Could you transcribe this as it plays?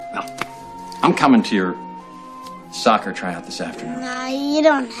Well, I'm coming to your soccer tryout this afternoon. Nah, you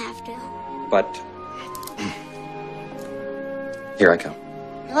don't have to. But here I come.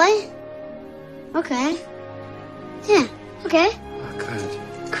 Really? Okay. Yeah, okay. Oh,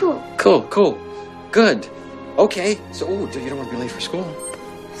 good. Cool. Good. Okay. So, you don't want to be late for school?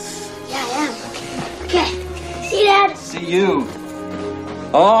 Yeah, I am. Okay. See you, Dad. See you.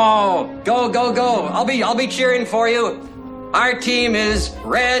 Oh, go. I'll be cheering for you. Our team is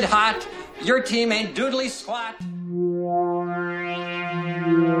red hot. Your team ain't doodly squat.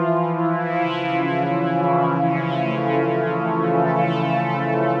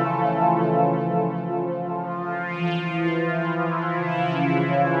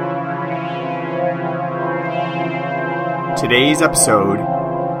 Today's episode,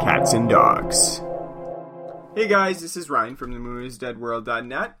 Cats and Dogs. Hey guys, this is Ryan from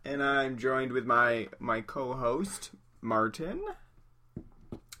themoonIsDeadWorld.net, and I'm joined with my co-host, Martin.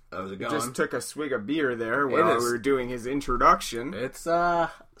 How's it going? Just took a swig of beer there while we were doing his introduction. It's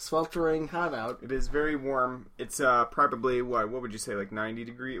sweltering hot out. It is very warm. It's probably, what would you say, like 90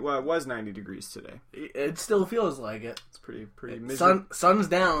 degrees? Well, it was 90 degrees today. It still feels like it. It's pretty miserable. Sun's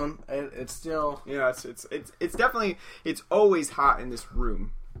down. It's still... Yeah, it's definitely, it's always hot in this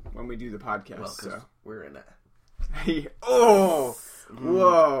room when we do the podcast. Well, because we're in it. Oh!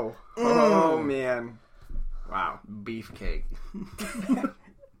 Whoa! Oh, man. Wow. Beefcake.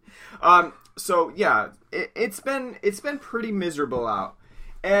 So yeah, it's been pretty miserable out,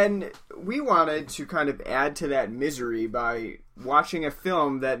 and we wanted to kind of add to that misery by watching a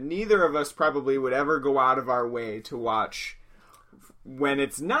film that neither of us probably would ever go out of our way to watch when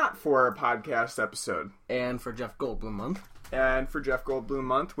it's not for a podcast episode. And for Jeff Goldblum month.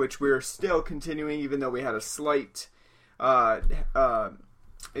 Which we're still continuing, even though we had a slight,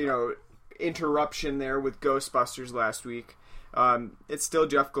 interruption there with Ghostbusters last week. It's still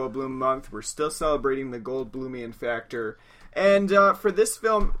Jeff Goldblum month. We're still celebrating the Goldblumian factor. And for this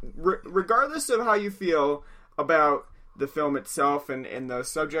film, regardless of how you feel about the film itself and the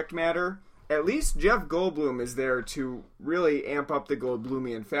subject matter, at least Jeff Goldblum is there to really amp up the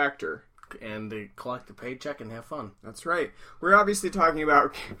Goldblumian factor. And they collect a paycheck and have fun. That's right. We're obviously talking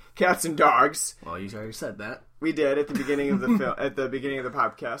about Cats and Dogs. Well, you already said that. We did at the beginning of the film, at the beginning of the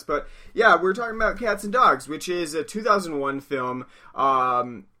podcast. But yeah, we're talking about Cats and Dogs, which is a 2001 film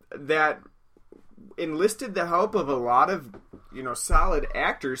that enlisted the help of a lot of solid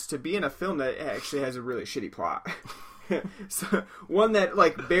actors to be in a film that actually has a really shitty plot. So, one that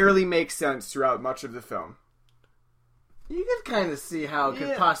barely makes sense throughout much of the film. You can kind of see how it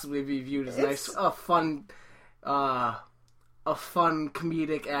could possibly be viewed as a fun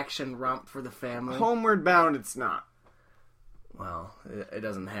comedic action romp for the family. Homeward Bound, it's not. Well, it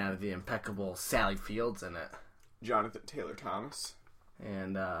doesn't have the impeccable Sally Fields in it. Jonathan Taylor Thomas.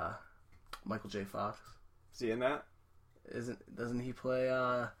 And Michael J. Fox. Is he in that? Doesn't he play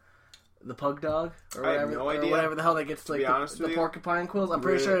the pug dog? Or I whatever, have no idea. Or whatever the hell that gets the porcupine quills. I'm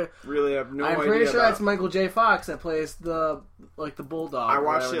pretty sure that's Michael J. Fox that plays the bulldog. I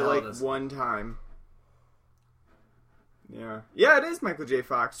watched it one time. Yeah, it is Michael J.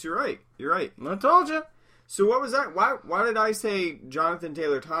 Fox. You're right. I told you. So what was that? Why did I say Jonathan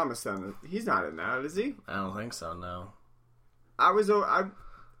Taylor Thomas then? He's not in that, is he? I don't think so. No. I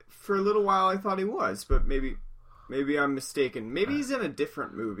for a little while I thought he was, but maybe I'm mistaken. Maybe he's in a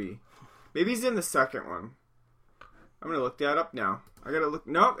different movie. Maybe he's in the second one. I'm gonna look that up now. I gotta look.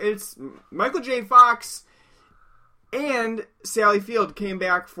 Nope, it's Michael J. Fox and Sally Field came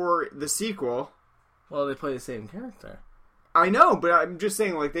back for the sequel. Well, they play the same character. I know, but I'm just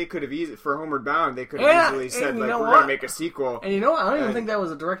saying, they could have easily, for Homeward Bound, they could have easily said, we're going to make a sequel. And you know what? I don't even think that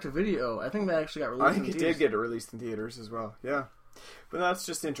was a direct-to-video. I think that actually got released in theaters. I think it did get released in theaters as well, yeah. But that's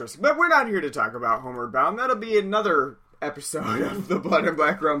just interesting. But we're not here to talk about Homeward Bound. That'll be another episode of the Blood and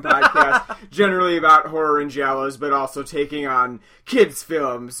Black Rum podcast, generally about horror and giallos, but also taking on kids'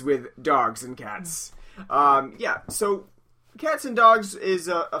 films with dogs and cats. So Cats and Dogs is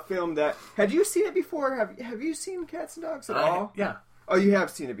a film that... Have you seen it before? Have you seen Cats and Dogs at all? Yeah. Oh, you have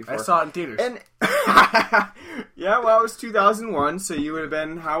seen it before. I saw it in theaters. And yeah, well, it was 2001, so you would have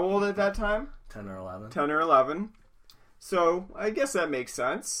been how old at that time? 10 or 11. 10 or 11. So, I guess that makes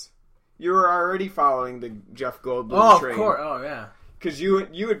sense. You were already following the Jeff Goldblum train. Of course. Oh, yeah. Because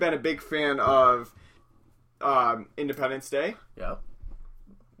you had been a big fan of Independence Day. Yep.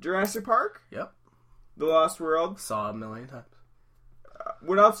 Jurassic Park. Yep. The Lost World. Saw it a million times.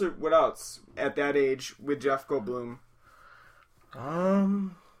 What else at that age with Jeff Goldblum?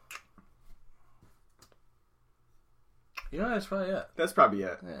 Yeah, that's probably it. That's probably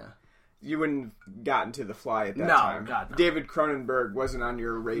it. Yeah. you wouldn't have gotten to The Fly at that No, time. God, no. David Cronenberg wasn't on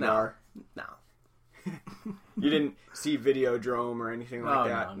your radar. No. You didn't see Videodrome or anything like Oh,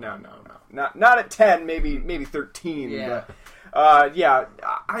 that. no. Not at 10, maybe 13. Yeah. But, yeah.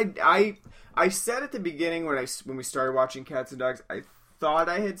 I said at the beginning when we started watching Cats and Dogs, I thought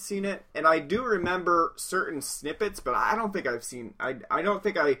I had seen it, and I do remember certain snippets, but I don't think I've seen. I don't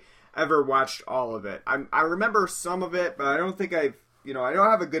think I ever watched all of it. I remember some of it, but I don't think I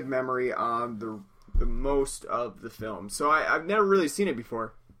don't have a good memory on the most of the film, so I've never really seen it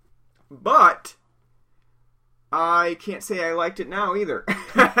before. But I can't say I liked it now either.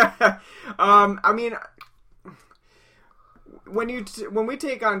 I mean, when we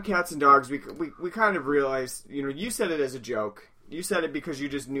take on Cats and Dogs, we kind of realize, you said it as a joke. You said it because you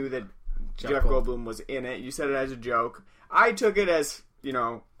just knew that Jeff Goldblum was in it. You said it as a joke. I took it as,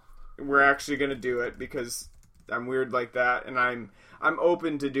 we're actually going to do it because I'm weird like that, and I'm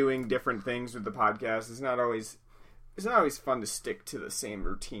open to doing different things with the podcast. It's not always fun to stick to the same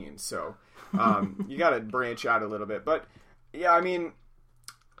routine, so you got to branch out a little bit. But yeah, I mean,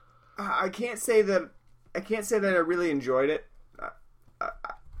 I can't say that I really enjoyed it.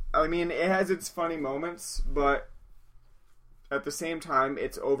 I mean, it has its funny moments, but at the same time,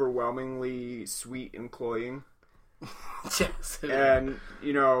 it's overwhelmingly sweet and cloying. Yes, and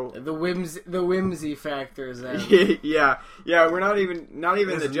the whimsy factor is there. yeah. We're not even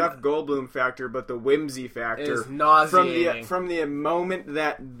the Jeff Goldblum factor, but the whimsy factor is nauseating. From the moment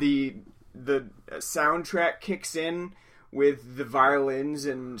that the soundtrack kicks in with the violins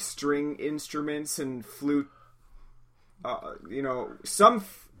and string instruments and flute.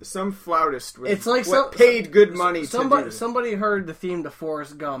 Some flautist paid good money to do. Somebody heard the theme to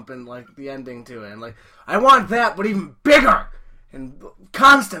Forrest Gump and like the ending to it, and like, I want that, but even bigger and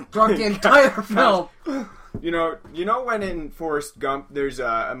constant throughout the entire film. You know when in Forrest Gump there's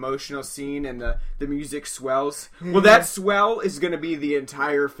a emotional scene and the music swells? Well, that swell is going to be the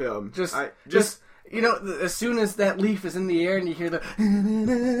entire film. Just as soon as that leaf is in the air and you hear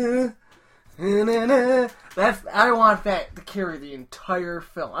the I want that to carry the entire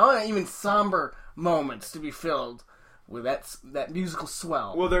film. I want even somber moments to be filled with that musical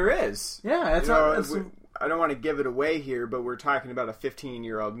swell. Well, there is. Yeah, I don't want to give it away here, but we're talking about a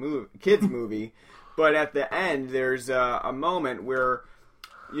 15-year-old kids movie. But at the end, there's a moment where,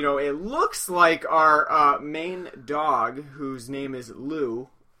 it looks like our main dog, whose name is Lou,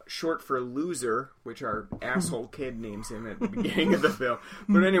 short for Loser, which our asshole kid names him at the beginning of the film.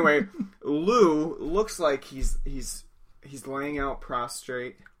 But anyway, Lou looks like he's laying out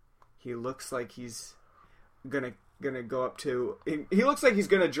prostrate. He looks like he's gonna go up to. He looks like he's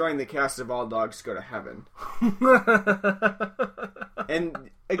gonna join the cast of All Dogs Go to Heaven. And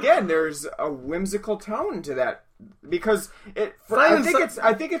again, there's a whimsical tone to that because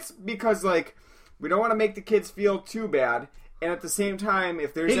I think it's because like we don't want to make the kids feel too bad. And at the same time,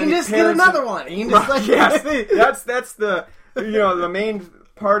 if there's any just get another one. He can just yes, that's the the main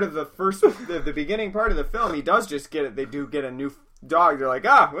part of the beginning part of the film. He does just get it. They do get a new dog. They're like,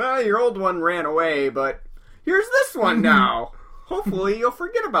 well, your old one ran away, but here's this one now. Hopefully, you'll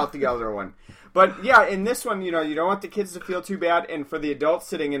forget about the other one. But yeah, in this one, you don't want the kids to feel too bad, and for the adults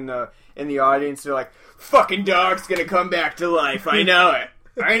sitting in the audience, they're like, "Fucking dog's gonna come back to life. I know it.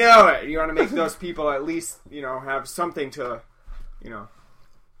 I know it." You want to make those people at least have something to.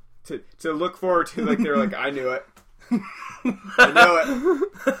 To look forward to, like they're like, I knew it. I know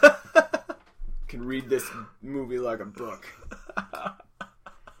it. Can read this movie like a book.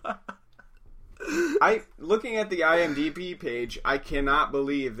 Looking at the IMDb page, I cannot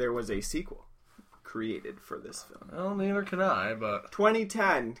believe there was a sequel created for this film. Well, neither can I, but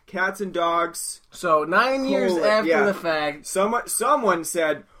 2010, Cats and Dogs. So 9 years after the fact, someone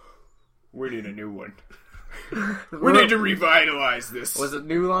said, "We need a new one. We need to revitalize this." Was it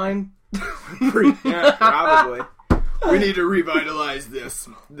New Line? Yeah, probably. We need to revitalize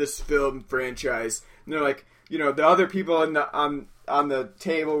this film franchise. And they're like, the other people on the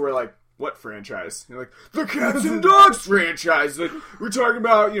table were like, "What franchise?" And they're like, "The Cats and Dogs franchise." Like, we're talking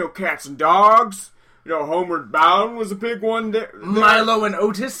about Cats and Dogs. Homeward Bound was a big one. Milo and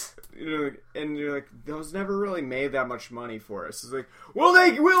Otis. And you're like, those never really made that much money for us. It's like, well,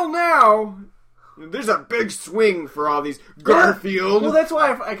 they will now. There's a big swing for all these Garfield. Well, that's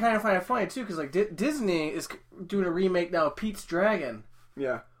why I kind of find it funny too, because like Disney is doing a remake now of Pete's Dragon.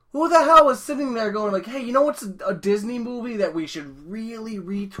 Yeah. Who the hell was sitting there going like, "Hey, what's a Disney movie that we should really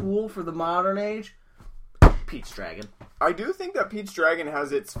retool for the modern age?" Pete's Dragon. I do think that Pete's Dragon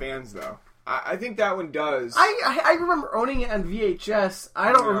has its fans, though. I think that one does. I remember owning it on VHS.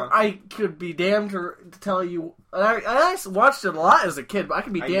 I don't. I could be damned to tell you. I watched it a lot as a kid, but I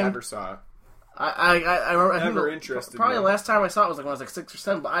could be damned. I never saw it. I remember. Never interested. Probably the last time I saw it was like when I was like 6 or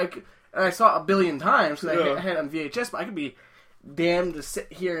 7. But I saw it a billion times because I had it on VHS. But I could be damned to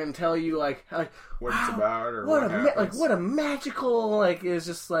sit here and tell you like what it's about or what a magical it's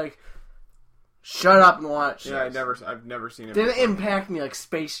just like. Shut up and watch. Yeah, I've never seen it. Didn't impact me like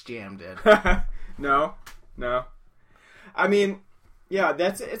Space Jam did. No. I mean, yeah,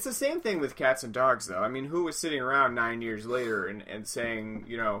 it's the same thing with Cats and Dogs, though. I mean, who was sitting around 9 years later and saying,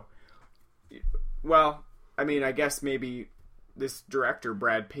 well, I mean, I guess maybe this director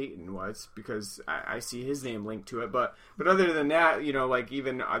Brad Peyton was, because I see his name linked to it. But other than that, like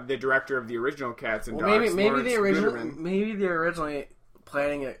even the director of the original Cats and Dogs, maybe the originally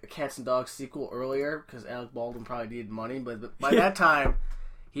planning a Cats and Dogs sequel earlier because Alec Baldwin probably needed money, but by that time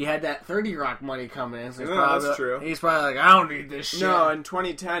he had that 30 Rock money coming in. So that's true. He's probably like, I don't need this shit. No, in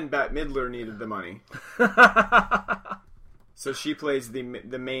 2010, Bette Midler needed the money, so she plays the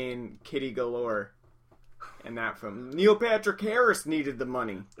main Kitty Galore in that film. Neil Patrick Harris needed the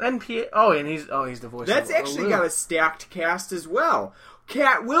money. And he's the voice. That's actually got a stacked cast as well.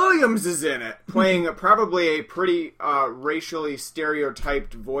 Cat Williams is in it, playing probably a pretty racially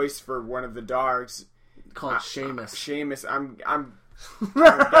stereotyped voice for one of the dogs. Called Seamus. Seamus. I'm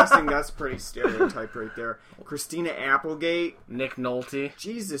guessing that's pretty stereotyped right there. Christina Applegate. Nick Nolte.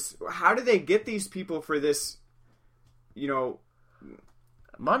 Jesus, how do they get these people for this,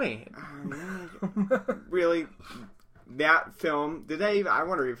 money? Really? That film, did they even, I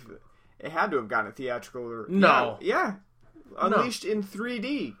wonder if it had to have gotten a theatrical or... No. Yeah. Unleashed in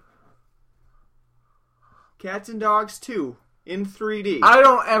 3D. Cats and Dogs 2 in 3D. I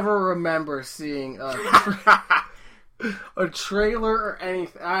don't ever remember seeing a trailer or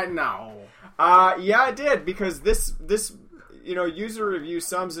anything. No. Yeah, I did, because this user review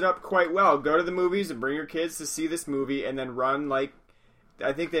sums it up quite well. Go to the movies and bring your kids to see this movie, and then run like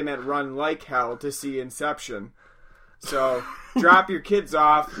hell to see Inception. So drop your kids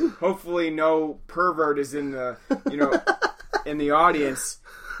off. Hopefully, no pervert is in the in the audience,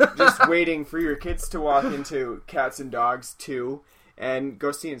 just waiting for your kids to walk into Cats and Dogs 2 and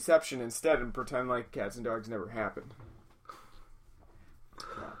go see Inception instead and pretend like Cats and Dogs never happened.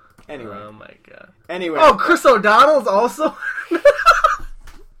 Anyway. Oh my god. Anyway. Oh, Chris O'Donnell's also.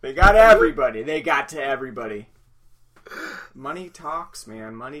 They got everybody. They got to everybody. Money talks,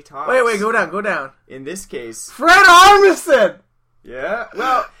 man. Money talks. Wait, go down. In this case, Fred Armisen. Yeah.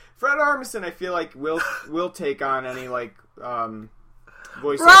 Well, Fred Armisen, I feel like will take on any voice.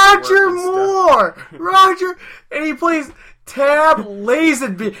 Roger Moore. And he plays Tab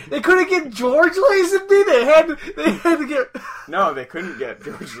Lazenby. They couldn't get George Lazenby. They had to get. No, they couldn't get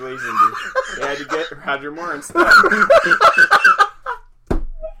George Lazenby. They had to get Roger Moore instead.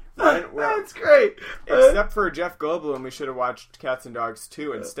 That's great. Except for Jeff Goldblum, we should have watched Cats and Dogs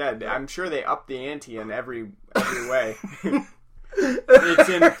 2 instead. I'm sure they upped the ante in every way. It's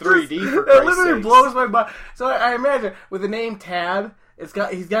in 3D for Christ's sake. It literally blows my mind. So I imagine with the name Tab, he's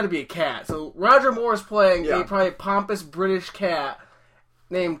got to be a cat. So Roger Moore is playing a probably pompous British cat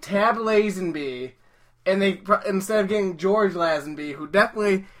named Tab Lazenby, and they instead of getting George Lazenby, who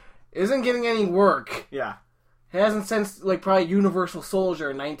definitely isn't getting any work. Yeah. Hasn't since, probably Universal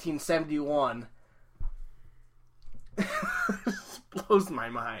Soldier in 1971. Blows my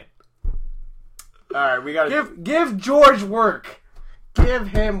mind. Alright, we gotta... Give George work. Give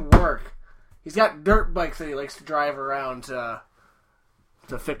him work. He's got dirt bikes that he likes to drive around to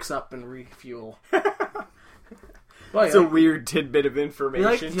fix up and refuel. Well, it's a weird tidbit of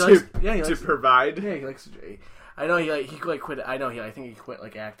information to provide. Yeah, he likes to... I know he quit. I think he quit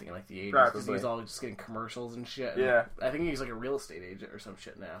acting in the 80s because he's all just getting commercials and shit. Yeah, I think he's a real estate agent or some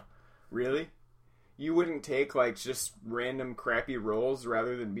shit now. Really? You wouldn't take just random crappy roles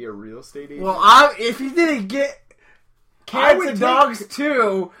rather than be a real estate agent? Well, if he didn't get Cats and Dogs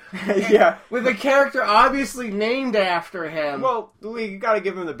 2, yeah, with a character obviously named after him. Well, you got to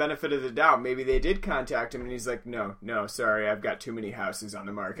give him the benefit of the doubt. Maybe they did contact him, and he's like, "No, sorry, I've got too many houses on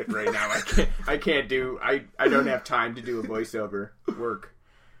the market right now. I don't have time to do a voiceover work."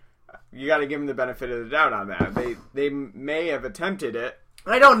 You got to give him the benefit of the doubt on that. They may have attempted it.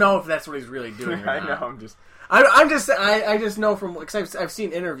 I don't know if that's what he's really doing. Or I not. know. I just know from because I've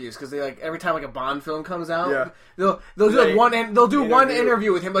seen interviews because they like every time like a Bond film comes out, they'll do like one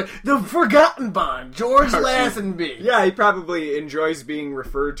interview with him like the forgotten Bond, George Lazenby. Yeah, he probably enjoys being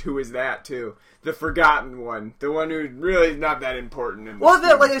referred to as that too, the forgotten one, the one who really is not that important. In well,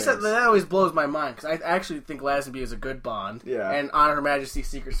 that, like I said, that always blows my mind because I actually think Lazenby is a good Bond. Yeah. And On Her Majesty's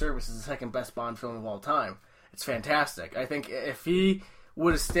Secret Service is the second best Bond film of all time. It's fantastic. I think if he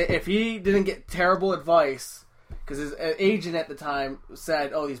if he didn't get terrible advice, because his agent at the time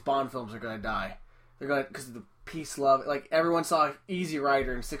said, "Oh, these Bond films are going to die. They're going because of the peace, love." Like everyone saw Easy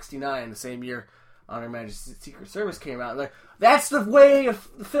Rider in '69, the same year On Her Majesty's Secret Service came out. Like that's the way the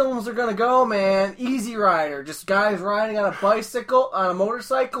films are going to go, man. Easy Rider, just guys riding on a bicycle, on a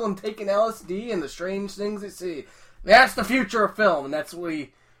motorcycle, and taking LSD and the strange things they see. That's the future of film, and that's what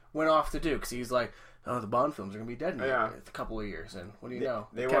he went off to do. Because he's like, "Oh, the Bond films are going to be dead in a couple of years." And what do you know?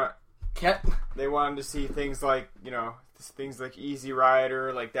 They wanted to see things like things like Easy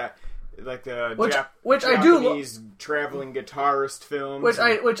Rider, like that, like the Japanese traveling guitarist films. Which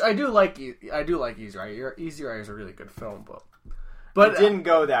I do like. I do like Easy Rider. Easy Rider is a really good film, but it didn't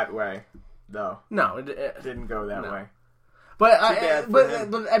go that way, though. No, it didn't go that way. But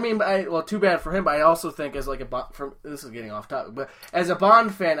too bad for him. But I also think as like this is getting off topic, but as a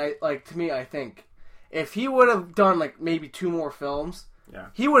Bond fan, I think if he would have done like maybe 2 more films. Yeah.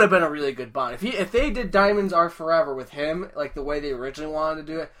 He would have been a really good Bond. If they did Diamonds Are Forever with him, like the way they originally wanted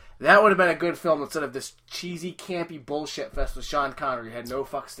to do it, that would have been a good film instead of this cheesy, campy bullshit fest with Sean Connery who had no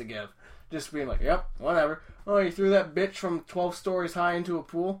fucks to give. Just being like, yep, whatever. Oh, you threw that bitch from 12 stories high into a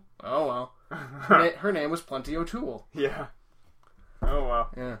pool? Oh, well. Her name was Plenty O'Toole. Yeah. Oh, well.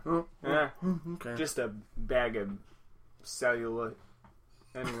 Yeah. Yeah. Okay. Just a bag of cellulite.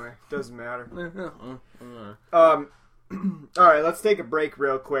 Anyway, doesn't matter. All right, let's take a break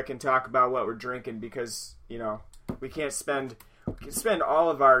real quick and talk about what we're drinking because, we can't spend all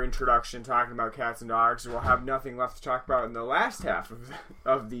of our introduction talking about cats and dogs. We'll have nothing left to talk about in the last half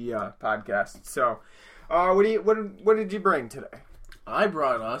of the podcast. So, what did you bring today? I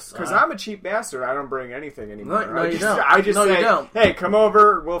brought us... Because I'm a cheap bastard. I don't bring anything anymore. No, you don't. I just say, you don't. Hey, come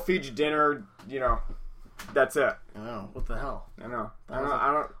over. We'll feed you dinner. That's it. I know. What the hell? I know.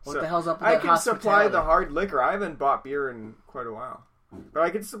 What the hell's up with I that can supply hospitality? the hard liquor. I haven't bought beer in quite a while. But I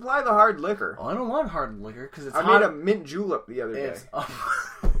can supply the hard liquor. Oh, I don't want hard liquor because it's I hot. made a mint julep the other day. Oh.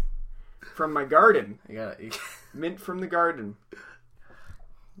 From my garden. You Mint from the garden.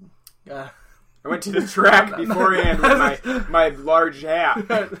 gotta... I went to the track beforehand with my large hat.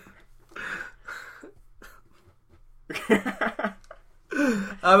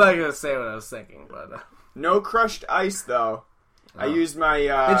 I'm not going to say what I was thinking, but... No crushed ice, though. Oh. I used my...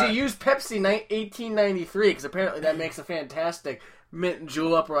 Did you use Pepsi 1893? Because apparently that makes a fantastic mint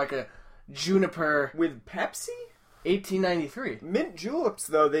julep or like a juniper... With Pepsi? 1893. Mint juleps,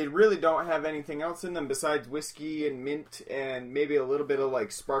 though, they really don't have anything else in them besides whiskey and mint and maybe a little bit of,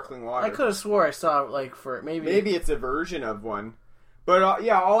 like, sparkling water. I could have swore I saw, like, for maybe... Maybe it's a version of one. But,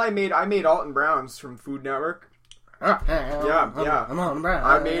 I made Alton Brown's from Food Network. Yeah.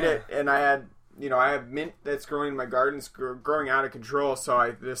 I made it, and I had, I have mint that's growing in my garden. It's growing out of control, so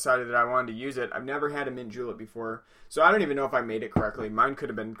I decided that I wanted to use it. I've never had a mint julep before, so I don't even know if I made it correctly. Mine could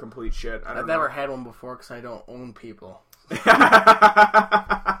have been complete shit. I've never had one before because I don't own people.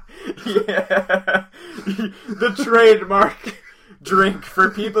 Yeah. The trademark drink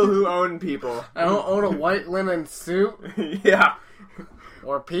for people who own people. I don't own a white linen suit. Yeah.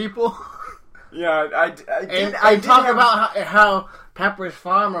 Or people. Yeah, I talk about how Pepperidge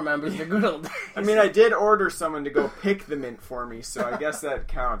Farm remembers the good old days. I mean, I did order someone to go pick the mint for me, so I guess that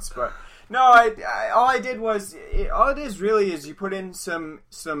counts. But no, all it is really is you put in some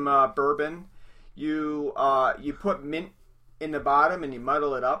bourbon, you put mint in the bottom and you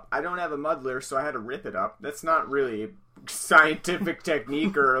muddle it up. I don't have a muddler, so I had to rip it up. That's not really scientific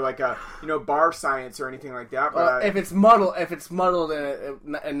technique or like a bar science or anything like that. But if it's muddled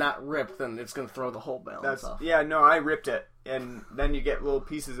and not ripped, then it's going to throw the whole balance off. Yeah, no, I ripped it, and then you get little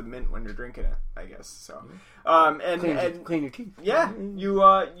pieces of mint when you're drinking it, I guess. So, clean your teeth. Yeah,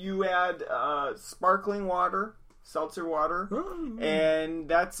 you add sparkling water, seltzer water, and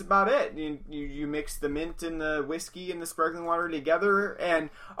that's about it. You mix the mint and the whiskey and the sparkling water together, and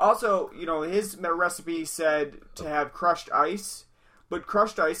also, his recipe said to have crushed ice, but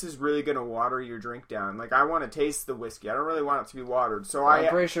crushed ice is really going to water your drink down. Like, I want to taste the whiskey. I don't really want it to be watered. So I'm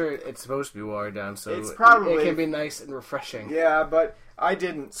pretty sure it's supposed to be watered down, so it's probably, it can be nice and refreshing. Yeah, but I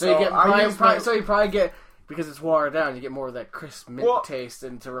didn't. So you get you probably Because it's watered down, you get more of that crisp mint taste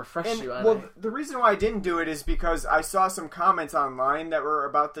and to refresh you. The reason why I didn't do it is because I saw some comments online that were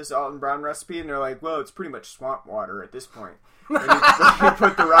about this Alton Brown recipe, and they're like, well, it's pretty much swamp water at this point. And you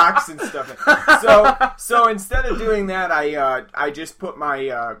put the rocks and stuff in. So instead of doing that, I just put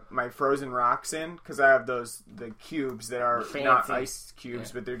my my frozen rocks in, because I have the cubes that are fancy. Not ice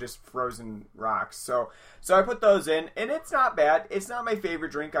cubes, but they're just frozen rocks. So I put those in, and it's not bad. It's not my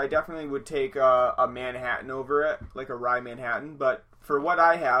favorite drink. I definitely would take a Manhattan over it, like a rye Manhattan. But for what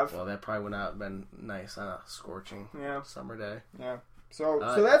I have, well, that probably would not have been nice on a scorching summer day. Yeah. So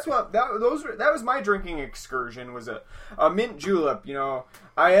that's what that was my drinking excursion, was a mint julep. You know,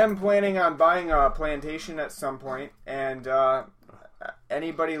 I am planning on buying a plantation at some point, and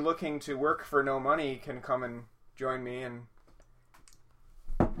anybody looking to work for no money can come and join me, and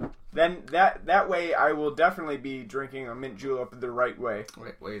then that way I will definitely be drinking a mint julep the right way.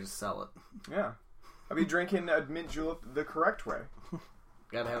 Right way to sell it. Yeah, I'll be drinking a mint julep the correct way.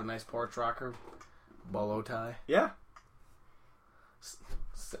 Gotta have a nice porch rocker, bolo tie. Yeah.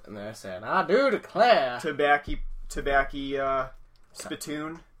 Sitting there saying, I do declare. Tobacco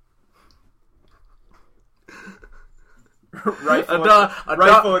spittoon.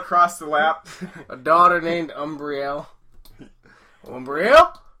 Rifle across the lap. A daughter named Umbriel.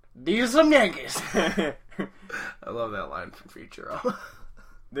 Umbriel, these are some Yankees. I love that line from Futurama.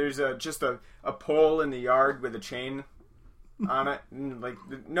 There's just a pole in the yard with a chain on it. And like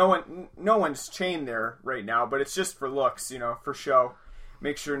no one's chained there right now, but it's just for looks, for show.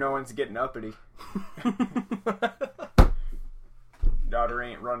 Make sure no one's getting uppity. Daughter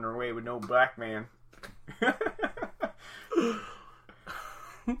ain't running away with no black man.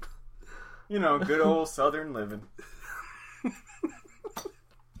 Good old Southern living.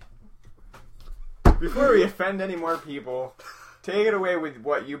 Before we offend any more people, take it away with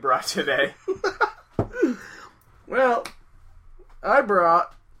what you brought today. Well, I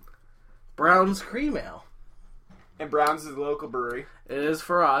brought Brown's Cream Ale. And Brown's is the local brewery. It is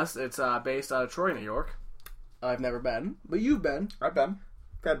for us. It's based out of Troy, New York. I've never been, but you've been. I've been.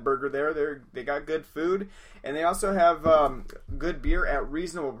 Got a burger there. They got good food, and they also have good beer at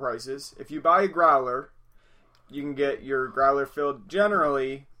reasonable prices. If you buy a growler, you can get your growler filled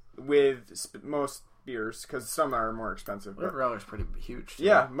generally with most beers, because some are more expensive. Well, growler's pretty huge. Too.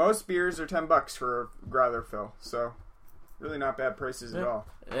 Yeah, most beers are $10 for a growler fill, so really not bad prices at all.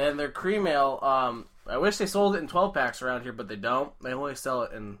 And their cream ale, I wish they sold it in 12 packs around here, but they don't. They only sell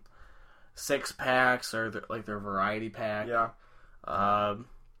it in 6 packs or their variety pack. Yeah.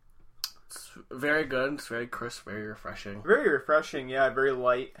 It's very good. It's very crisp, very refreshing. Very refreshing, yeah. Very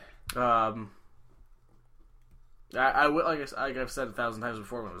light. Like I've said 1,000 times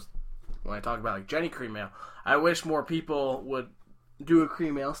before when I talk about like Jenny cream ale, I wish more people would do a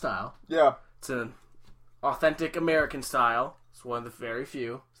cream ale style. Yeah. It's an authentic American style. It's one of the very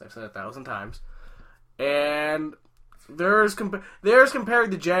few, as I've said 1,000 times. And theirs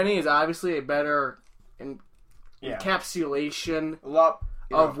compared to Jenny is obviously a better encapsulation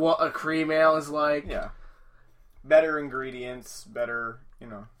of what a cream ale is like. Yeah. Better ingredients, better,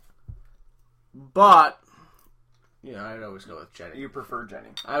 But, I'd always go with Jenny. You prefer Jenny.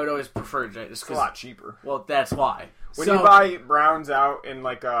 I would always prefer Jenny. Just it's a lot cheaper. Well, that's why. When you buy Browns out in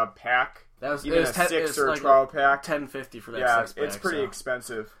like a pack, even a 6 or a 12 pack, $10.50 for that 6 pack. It's pretty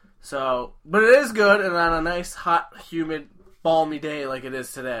expensive. So, but it is good, and on a nice, hot, humid, balmy day like it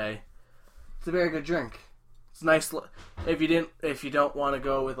is today, it's a very good drink. It's nice if you don't want to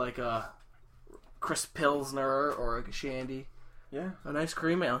go with like a crisp pilsner or a shandy. Yeah, a nice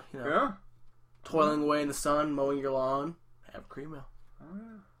cream ale. Yeah, toiling away in the sun, mowing your lawn, have a cream ale. Oh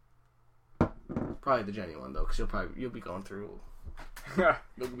yeah. Probably the Jenny one though, because you'll be going through.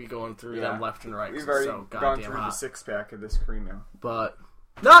 You'll be going through them left and right. We've already gone through hot. the 6-pack of this cream ale, but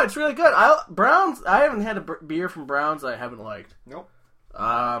no, it's really good. Browns. I haven't had a beer from Browns that I haven't liked. Nope.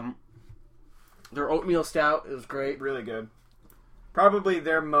 Their oatmeal stout is great. Really good. Probably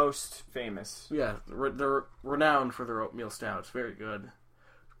their most famous. Yeah, they're renowned for their oatmeal stout. It's very good.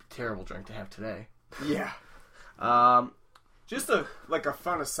 Terrible drink to have today. Yeah. Just a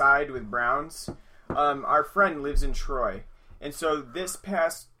fun aside with Browns. Our friend lives in Troy, and so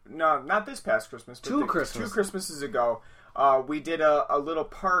not this past Christmas, but two Christmases ago, we did a little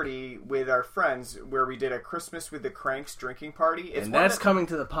party with our friends where we did a Christmas with the Cranks drinking party. And that's coming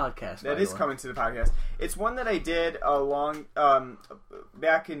to the podcast. That is coming to the podcast. It's one that I did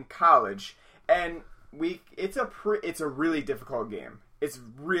back in college, and it's a really difficult game. It's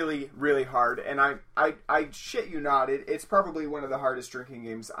really, really hard, and I shit you not, it's probably one of the hardest drinking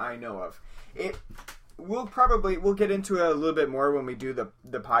games I know of. we'll get into it a little bit more when we do the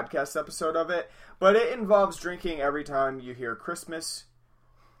podcast episode of it. But it involves drinking every time you hear Christmas,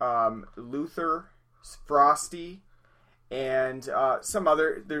 Luther, Frosty, and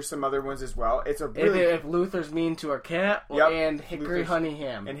there's some other ones as well. It's a really if Luther's mean to a cat, and Hickory Honey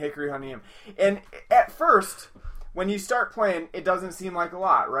Ham. And Hickory Honey Ham. And at first, when you start playing, it doesn't seem like a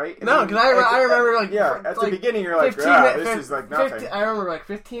lot, right? And no, because I remember at the beginning you're like, this is like nothing. I remember like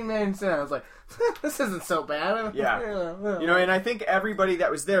 15 minutes in, I was like, this isn't so bad. Yeah. And I think everybody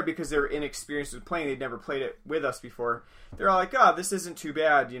that was there, because they were inexperienced with playing, they'd never played it with us before, they're all like, oh, this isn't too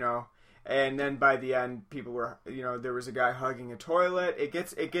bad, And then by the end, people were, there was a guy hugging a toilet. It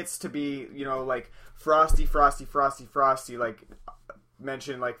gets to be, like Frosty, Frosty, Frosty, Frosty, like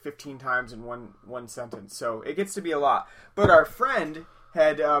mentioned like 15 times in one sentence. So it gets to be a lot. But our friend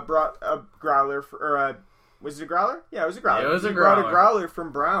had brought a growler was it a growler? Yeah, it was a growler. Yeah, it was he a growler. brought a growler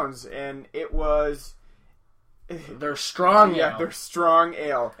from Brown's, and it was their strong ale. Yeah, their strong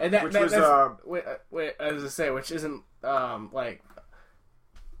ale, and that, which that, was wait, as I say, which isn't like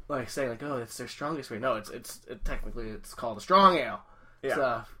saying like, oh, it's their strongest beer. No, it's technically it's called a strong ale. Yeah.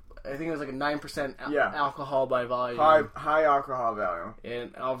 It's, I think it was like a 9% Yeah. alcohol by volume. High alcohol value.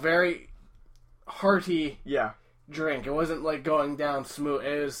 And a very hearty Yeah. drink. It wasn't like going down smooth.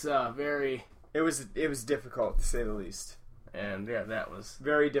 It was very... It was difficult, to say the least. And yeah, that was...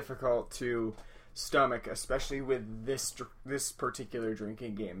 Very difficult to stomach, especially with this particular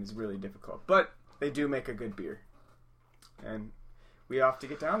drinking game. Is really difficult. But they do make a good beer. And... we have to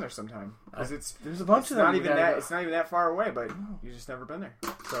get down there sometime, because there's a bunch of them. It's not even that far away, but you just never been there.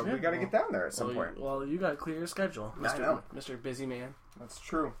 So we got to get down there at some point. You got to clear your schedule, I know. Mr. Busy Man. That's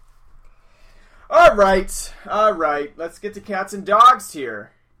true. All right. Let's get to cats and dogs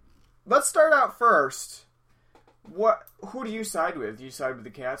here. Let's start out first. Who do you side with? Do you side with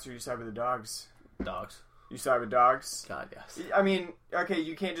the cats or do you side with the dogs? Dogs. You side with dogs? God, yes. I mean, okay,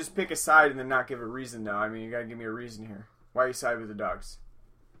 you can't just pick a side and then not give a reason, though. I mean, you got to give me a reason here. Why you side with the dogs?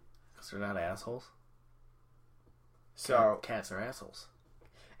 Because they're not assholes. So cats are assholes.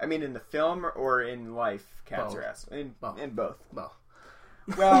 I mean, in the film or in life, cats Both. are assholes. In Both.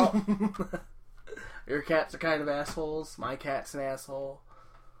 Well, your cats are kind of assholes. My cat's an asshole.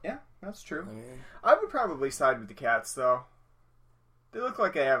 yeah, that's true. I mean, I would probably side with the cats, though. They look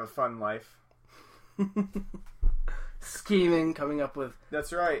like they have a fun life. scheming, coming up with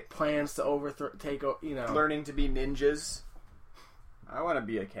That's right. plans to take. Learning to be ninjas. I want to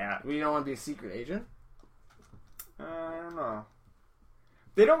be a cat. You don't want to be a secret agent? I don't know.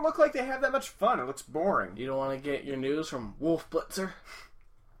 They don't look like they have that much fun. It looks boring. You don't want to get your news from Wolf Blitzer?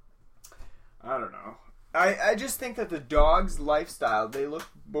 I don't know. I just think that the dog's lifestyle, they look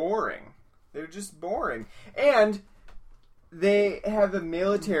boring. They're just boring. And they have a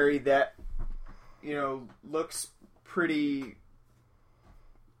military that, looks pretty,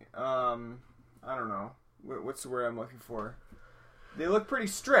 I don't know. What's the word I'm looking for? They look pretty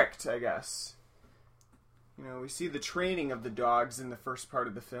strict, I guess. We see the training of the dogs in the first part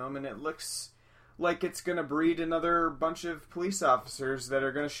of the film, and it looks like it's going to breed another bunch of police officers that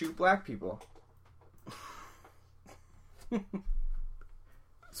are going to shoot black people.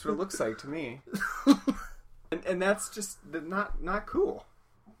 That's what it looks like to me. and that's just not cool.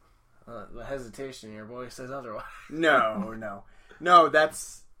 The hesitation in your voice says otherwise. No,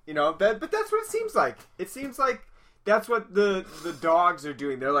 that's, but that's what it seems like. It seems like that's what the dogs are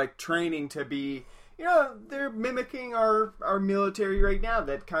doing. They're like training to be, they're mimicking our military right now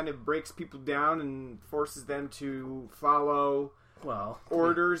that kind of breaks people down and forces them to follow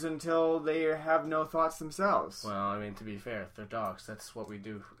orders until they have no thoughts themselves. Well, I mean, to be fair, they're dogs. That's what we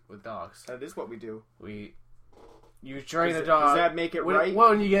do with dogs. That is what we do. You train a dog. Does that make it right?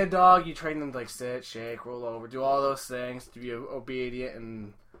 Well, when you get a dog, you train them to sit, shake, roll over, do all those things to be obedient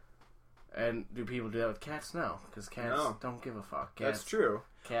and do people do that with cats? No, because cats don't give a fuck. Cats, that's true.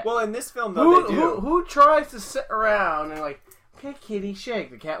 Cat. Well, in this film, though, they do. Who tries to sit around and like, okay, kitty, shake?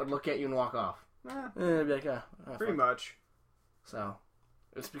 The cat would look at you and walk off. It'd be like, pretty much. So,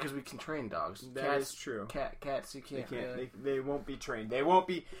 it's because we can train dogs. That is true. Cats, you can't. They won't be trained. They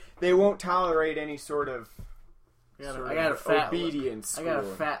won't tolerate any sort of. I got a fat obedience. I got a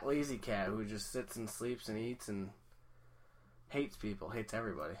fat lazy cat who just sits and sleeps and eats and hates people, hates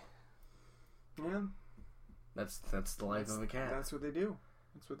everybody. Yeah, that's the life of a cat. That's what they do.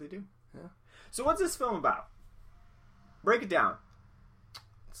 Yeah. So what's this film about? Break it down.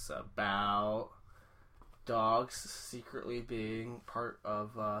 It's about dogs secretly being part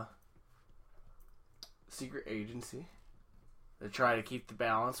of a secret agency. They try to keep the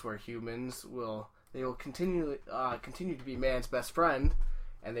balance where humans will continue to be man's best friend,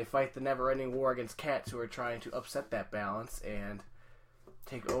 and they fight the never-ending war against cats who are trying to upset that balance and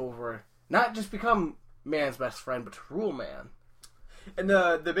take over, not just become man's best friend, but to rule man. And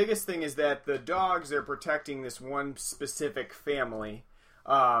the biggest thing is that the dogs are protecting this one specific family,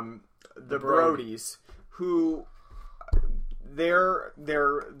 the Brodies, who they're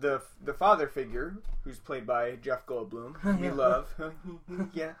the father figure, who's played by Jeff Goldblum. We love,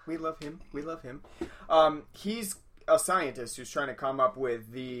 yeah, we love him. We love him. He's a scientist who's trying to come up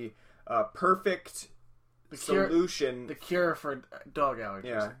with the perfect solution. The cure for dog allergies.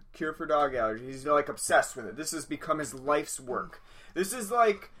 Yeah, cure for dog allergies. He's like obsessed with it. This has become his life's work. This is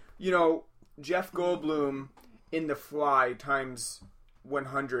like, Jeff Goldblum in The Fly times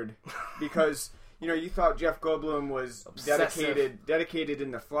 100, because you thought Jeff Goldblum was dedicated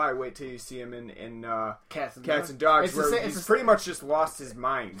in The Fly. Wait till you see him in Cats and Dogs, where he's pretty much just lost his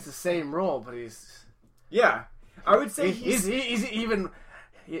mind. It's the same role, but he's I would say he's even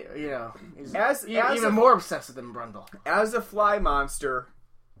he's as even more obsessive than Brundle. As a fly monster,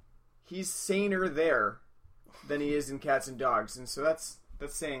 he's saner there than he is in Cats and Dogs, and so that's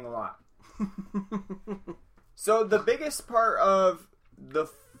saying a lot. So the biggest part of the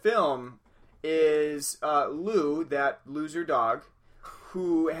film is Lou, that loser dog,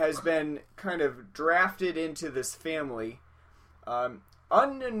 who has been kind of drafted into this family,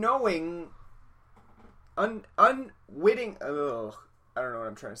 unwitting. I don't know what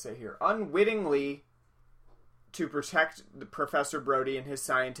I'm trying to say here. Unwittingly, to protect the Professor Brody and his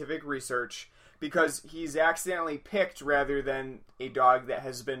scientific research, because he's accidentally picked rather than a dog that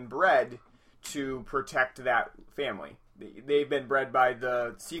has been bred to protect that family. They've been bred by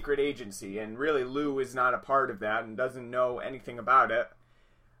the secret agency, and really Lou is not a part of that and doesn't know anything about it.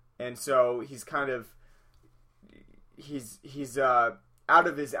 And so he's kind of he's out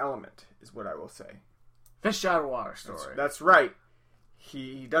of his element, is what I will say. Fish out of water story. That's right.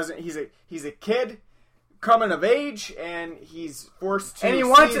 He doesn't. He's a kid coming of age, and he's forced to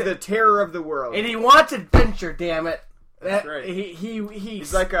see the terror of the world. And he wants adventure. Damn it! That's right.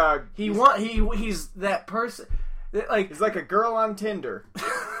 He's like a he's that person. He's like a girl on Tinder.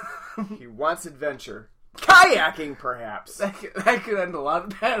 He wants adventure. Kayaking, perhaps. That could end a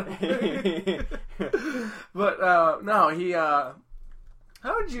lot better. But no, he. How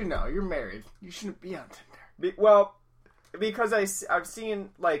would you know? You're married. You shouldn't be on Tinder. Well, because I've seen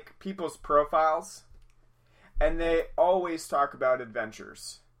like people's profiles, and they always talk about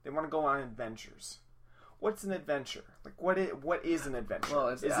adventures. They want to go on adventures. What's an adventure? Like, what is an adventure? Well,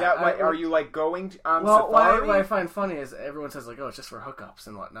 is that are you like going on safari? What I find funny is everyone says like, oh, it's just for hookups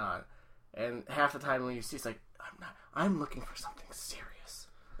and whatnot, and half the time when you see, it's like, I'm looking for something serious.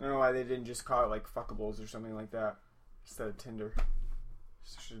 I don't know why they didn't just call it like fuckables or something like that instead of Tinder.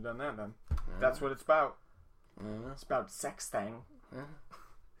 Should have done that then. Yeah. That's what it's about. Yeah. It's about sex thing. Yeah.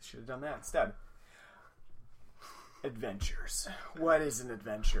 Should have done that instead. Adventures. What is an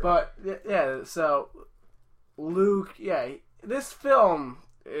adventure? But yeah, so Luke, this film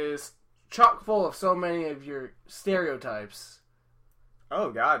is chock full of so many of your stereotypes. Oh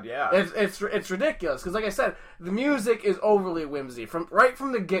God, yeah. It's ridiculous because, like I said, the music is overly whimsy from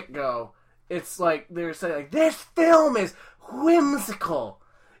the get go. It's like they're saying, like, this film is whimsical.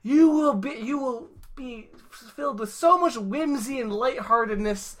 You will be filled with so much whimsy and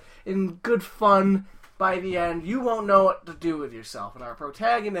lightheartedness and good fun. By the end, you won't know what to do with yourself. And our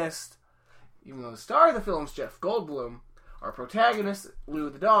protagonist, even though the star of the film is Jeff Goldblum, our protagonist,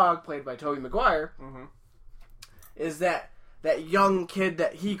 Lou the dog, played by Tobey Maguire, is that young kid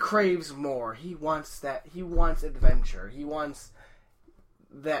that he craves more. He wants adventure. He wants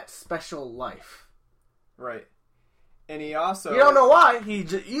that special life. Right. And he also... You don't know why. He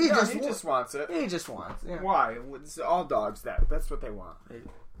just wants it. He just wants. Yeah. Why? It's all dogs that's what they want.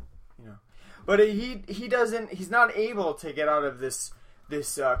 But he doesn't. He's not able to get out of this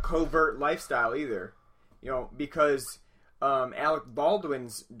covert lifestyle either. Because Alec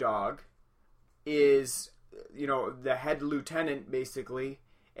Baldwin's dog is the head lieutenant basically,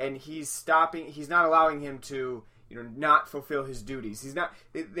 and he's not allowing him to not fulfill his duties.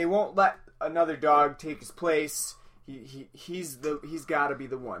 They won't let another dog take his place. He's got to be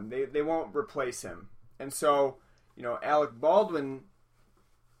the one. They won't replace him. And so Alec Baldwin,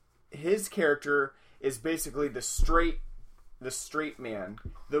 his character is basically the straight man,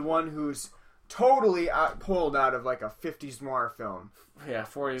 the one who's totally pulled out of like a 50s noir film. Yeah,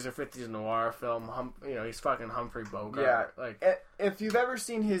 40s or 50s noir film. He's fucking Humphrey Bogart. Yeah, like if you've ever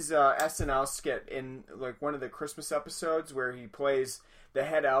seen his SNL skit in like one of the Christmas episodes where he plays the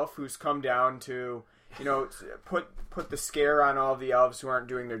head elf who's come down to put the scare on all the elves who aren't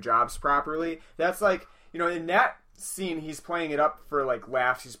doing their jobs properly. That's like in that scene, he's playing it up for like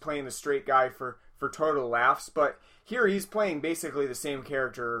laughs. He's playing the straight guy for total laughs. But here he's playing basically the same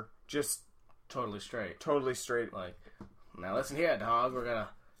character, just Totally straight. totally straight. Like, now listen here, dog.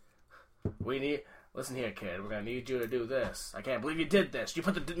 Listen here, kid. We're gonna need you to do this. I can't believe you did this. You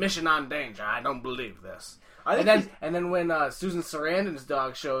put the mission on danger. I don't believe this. And then when Susan Sarandon's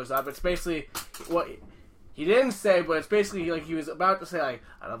dog shows up, it's basically what he didn't say, but it's basically like he was about to say, like,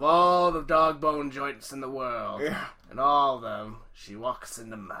 out of all the dog bone joints in the world, and all of them, she walks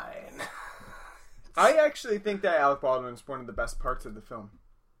into mine. I actually think that Alec Baldwin's one of the best parts of the film,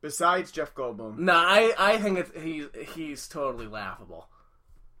 besides Jeff Goldblum. No, I think he's totally laughable.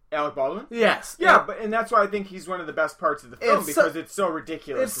 Alec Baldwin? Yes. Yeah, and that's why I think he's one of the best parts of the film, because it's so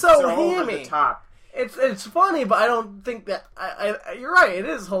ridiculous. It's so over hammy. the top. It's funny, but I don't think that you're right. It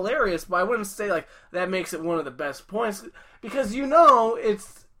is hilarious, but I wouldn't say like that makes it one of the best points, because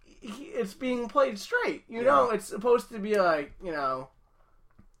it's being played straight. You know, it's supposed to be like,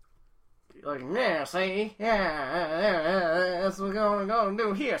 like, yeah, see, yeah, that's what we're gonna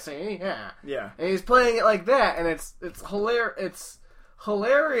do here, see, yeah. And he's playing it like that, and it's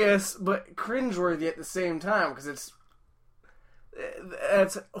hilarious, but cringeworthy at the same time, because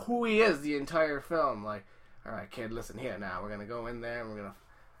that's who he is the entire film. Like, all right, kid, listen here now. We're gonna go in there and we're gonna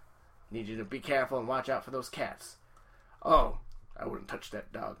need you to be careful and watch out for those cats. Oh, I wouldn't touch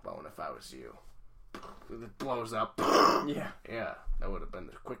that dog bone if I was you. It blows up. Yeah, that would have been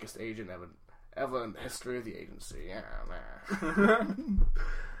the quickest agent ever in the history of the agency. Yeah, man.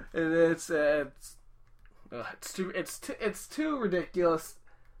 And it's too ridiculous.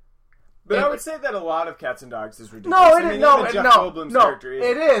 But I would say that a lot of Cats and Dogs is ridiculous. No, it is. No, Jeff Goldblum's character is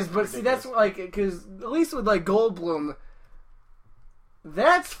it is. But ridiculous. see, that's like, because at least with like Goldblum,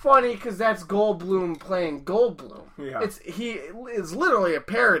 that's funny because that's Goldblum playing Goldblum. Yeah, he is literally a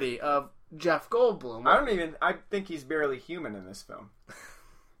parody of Jeff Goldblum. I think he's barely human in this film.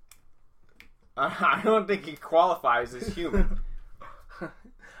 I don't think he qualifies as human.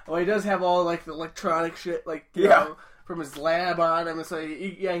 Well, he does have all like the electronic shit, like you know, from his lab on him, and so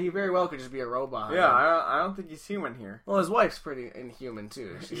he very well could just be a robot. Yeah, I don't think he's human here. Well, his wife's pretty inhuman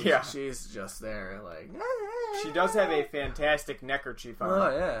too. She's just there, like. She does have a fantastic neckerchief on.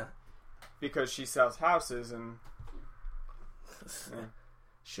 Oh yeah, because she sells houses and.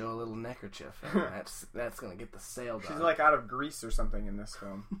 Show a little neckerchief. That's gonna get the sale done. She's like out of Greece or something in this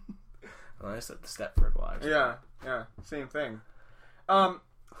film. Well, I said the Stepford Wives. Yeah, same thing.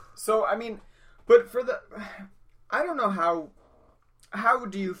 So I mean, but for I don't know how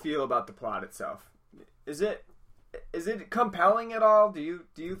do you feel about the plot itself? Is it compelling at all? Do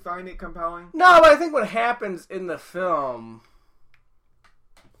you find it compelling? No, but I think what happens in the film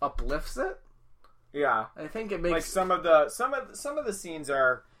uplifts it. Yeah, I think it makes like some of the scenes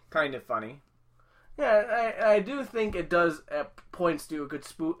are kind of funny. Yeah, I do think it does at points do a good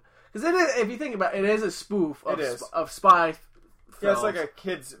spoof, because it is, if you think about it, it is a spoof of spy films. Yeah, it's like a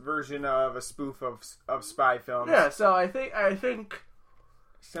kid's version of a spoof of spy films. Yeah, so I think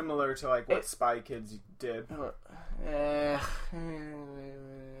similar to like what Spy Kids did. Yeah,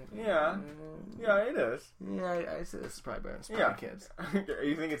 it is. Yeah, I say this is probably better than Spy Kids.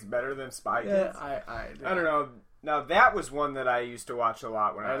 You think it's better than Spy Kids? Yeah, I don't know. Now that was one that I used to watch a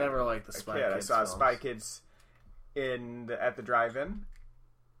lot when I never liked the Spy Kids. I saw films. Spy Kids at the drive-in.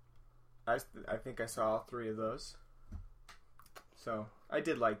 I think I saw all three of those. So I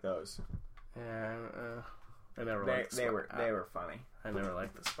did like those. Yeah, I never liked. They were funny. I never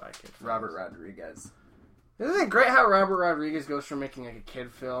liked the Spy Kids. Robert Rodriguez. Isn't it great how Robert Rodriguez goes from making like a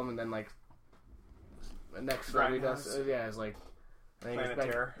kid film and then like the next film he does? It's like Planet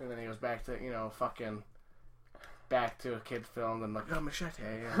Terror. And then he goes back to fucking back to a kid film and like Machete.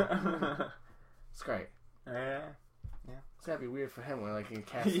 Yeah. It's great. Yeah. It's gotta be weird for him when like he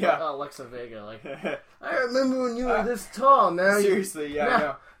cast Alexa Vega. Like I remember when you were this tall. Now seriously, I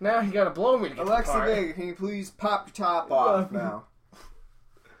know. Now you gotta blow me to get Alexa the part. Vega, can you please pop your top off now?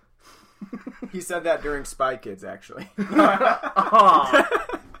 He said that during Spy Kids, actually.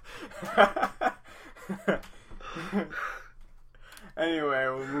 Anyway,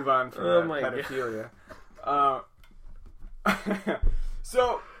 we'll move on from pedophilia.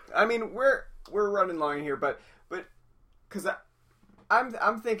 So, I mean, we're running long here, but because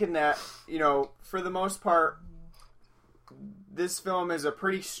I'm thinking that for the most part, this film is a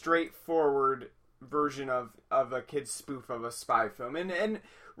pretty straightforward version of a kid's spoof of a spy film, and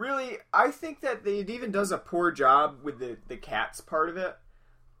really, I think that it even does a poor job with the cats part of it.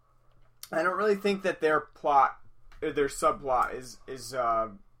 I don't really think that their subplot is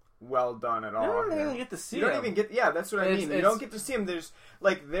well done at all. You don't even get to see You don't him. even get. Yeah, that's what I mean. You It's- don't get to see them. There's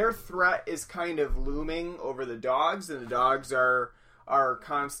like their threat is kind of looming over the dogs, and the dogs are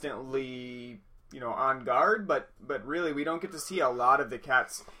constantly on guard. But really, we don't get to see a lot of the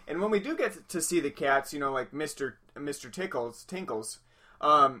cats. And when we do get to see the cats, like Mr. Tinkles,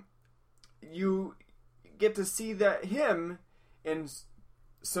 you get to see that him in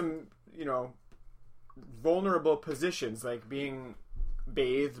some vulnerable positions, like being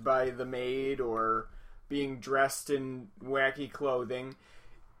bathed by the maid or being dressed in wacky clothing.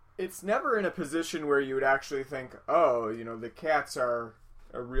 It's never in a position where you would actually think, oh, the cats are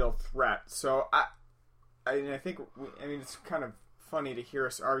a real threat. So I think it's kind of funny to hear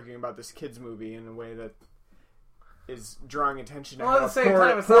us arguing about this kids movie in a way that is drawing attention to how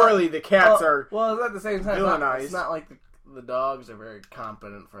poorly the cats are. Well, at the same time, villainized. it's not like the dogs are very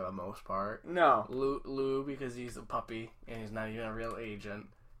competent for the most part. No. Lou, because he's a puppy and he's not even a real agent,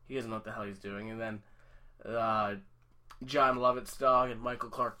 he doesn't know what the hell he's doing. And then John Lovett's dog and Michael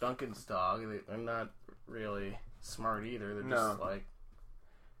Clark Duncan's dog, they're not really smart either. They're just like...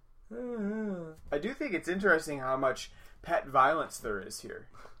 I do think it's interesting how much pet violence there is here.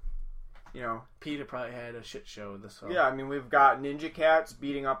 Peter probably had a shit show with this film. Yeah, we've got ninja cats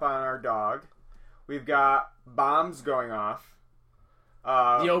beating up on our dog. We've got bombs going off.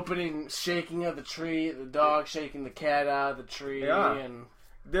 The opening shaking of the tree, the dog shaking the cat out of the tree, and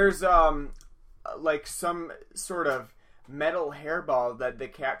there's like some sort of metal hairball that the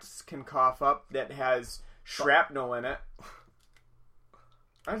cats can cough up that has shrapnel in it.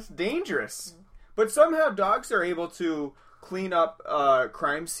 That's dangerous. But somehow dogs are able to clean up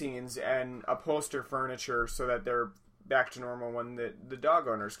crime scenes and upholster furniture so that they're back to normal when the dog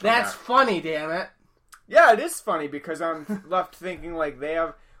owners come that's back. funny, damn it. Yeah, it is funny because I'm left thinking like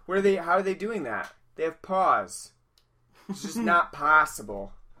how are they doing that? They have paws. It's just not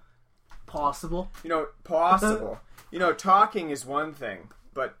possible. Possible. Possible. Talking is one thing,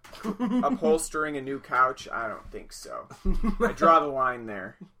 but upholstering a new couch, I don't think so. I draw the line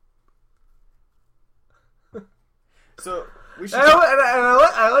there. So we should.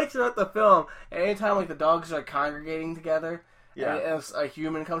 I like throughout the film, anytime like the dogs are congregating together, Yeah. and a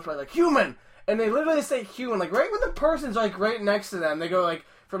human comes by, like human, and they literally say human, like right when the person's like right next to them, they go like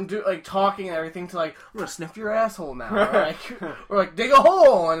from talking and everything to like I'm gonna sniff your asshole now, or like dig a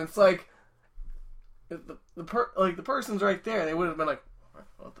hole, and it's like the person's right there, they would have been like,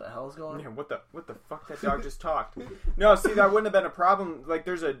 what the hell's going on? Yeah, what the fuck? That dog just talked. No, see, that wouldn't have been a problem. Like,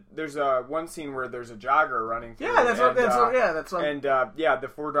 there's a one scene where there's a jogger running through. Yeah, that's what. And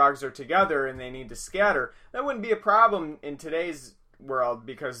the four dogs are together and they need to scatter. That wouldn't be a problem in today's world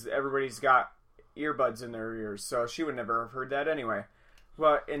because everybody's got earbuds in their ears. So she would never have heard that anyway.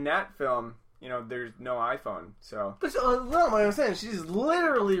 But in that film, there's no iPhone. So. But what I'm saying, she's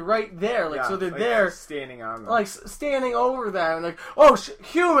literally right there. Like, so they're like there, standing on them. like standing over them, and like, oh,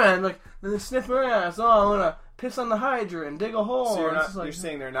 human, like, then they sniff her ass. Oh, I'm gonna piss on the hydrant and dig a hole. So And you're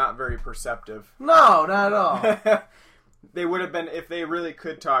saying they're not very perceptive. No, not at all. They would have been, if they really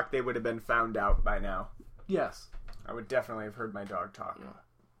could talk, they would have been found out by now. Yes. I would definitely have heard my dog talk. Yeah.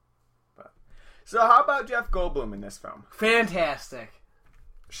 But so how about Jeff Goldblum in this film? Fantastic.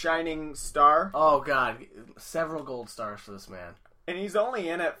 Shining star. Oh God, several gold stars for this man. And he's only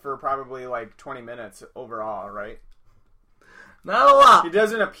in it for probably like 20 minutes overall, right? Not a lot. He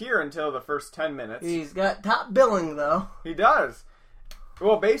doesn't appear until the first 10 minutes. He's got top billing though. He does.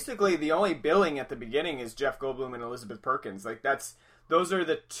 Well, basically the only billing at the beginning is Jeff Goldblum and Elizabeth Perkins. Like those are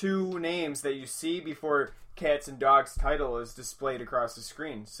the two names that you see before Cats and Dogs title is displayed across the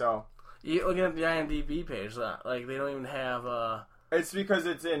screen. So You looking at the IMDb page, like they don't even have it's because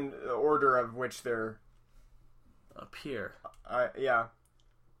it's in the order of which they're up here. yeah.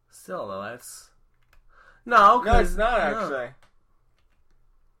 Still though, that's no, it's not actually.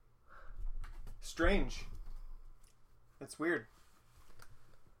 Strange. It's weird.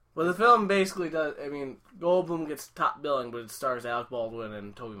 Well, the film basically does. I mean, Goldblum gets top billing, but it stars Alec Baldwin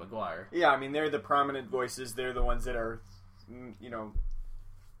and Tobey Maguire. Yeah, they're the prominent voices. They're the ones that are,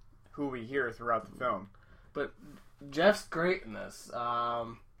 who we hear throughout the film. But Jeff's great in this.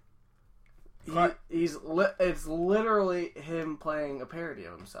 It's literally him playing a parody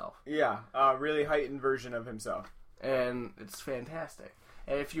of himself. Yeah, a really heightened version of himself. And it's fantastic.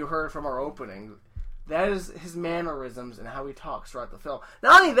 And if you heard from our opening, that is his mannerisms and how he talks throughout the film.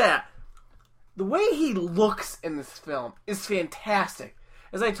 Not only that, the way he looks in this film is fantastic.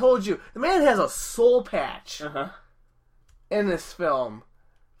 As I told you, the man has a soul patch in this film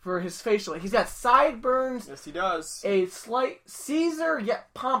for his facial. He's got sideburns. Yes, he does. A slight Caesar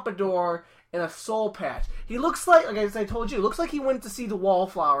yet pompadour and a soul patch. He looks like as I told you, looks like he went to see the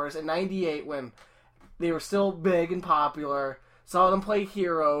Wallflowers in '98 when they were still big and popular. Saw them play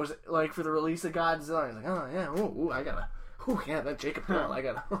Heroes, like, for the release of Godzilla. He's like, oh, yeah, ooh, I gotta... Ooh, yeah, that Jacob Hill, I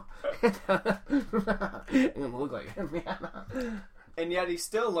gotta... I'm gonna look like him, yeah. And yet he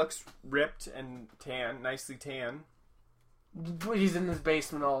still looks ripped and tan, nicely tan. He's in his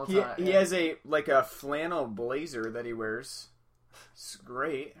basement all the time. He has a flannel blazer that he wears. It's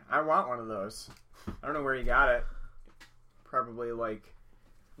great. I want one of those. I don't know where he got it. Probably, like,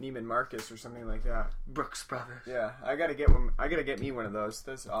 Neiman Marcus or something like that. Brooks Brothers. Yeah, I gotta get one. I gotta get me one of those.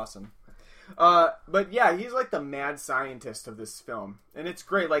 That's awesome. But yeah, he's like the mad scientist of this film, and it's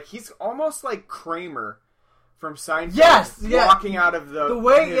great. Like, he's almost like Kramer from Seinfeld. Yes, yeah. Walking out of the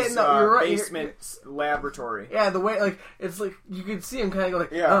way his, you're right, basement laboratory. Yeah, the way, like, it's like you can see him kind of go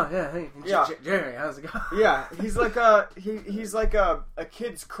like, yeah. oh yeah, hey, Jerry, how's it going? Yeah, he's like he's like a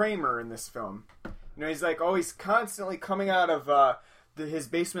kid's Kramer in this film. You know, he's like always constantly coming out of his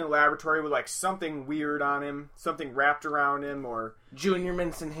basement laboratory with like something weird on him, something wrapped around him, or Junior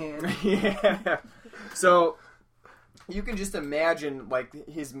mints in hand. yeah. So you can just imagine like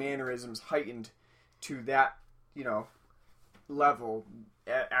his mannerisms heightened to that, you know, level,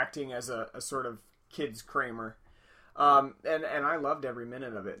 acting as a sort of kid's Kramer. And I loved every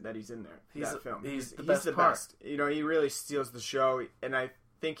minute of it that he's in there. That film. He's the best. You know, he really steals the show, and I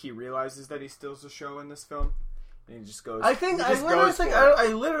think he realizes that he steals the show in this film. And he just goes. I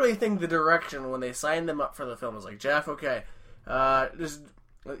literally think the direction when they signed them up for the film was like, Jeff, okay, just,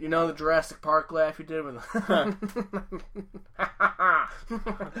 you know, the Jurassic Park laugh you did with.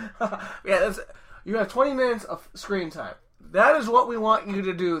 Yeah, you have 20 minutes of screen time. That is what we want you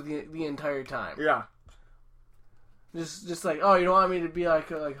to do the entire time. Yeah. Just like, oh, you don't want me to be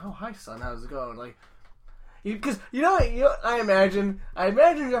like, oh, hi, son, how's it going? Like, because you know, I imagine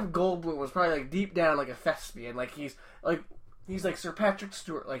Jeff Goldblum was probably like deep down like a thespian, like he's like Sir Patrick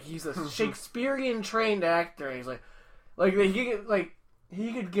Stewart, like he's a Shakespearean trained actor. And he's like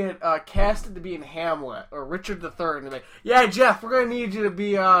he could get casted to be in Hamlet or Richard III, and be like, yeah, Jeff, we're gonna need you to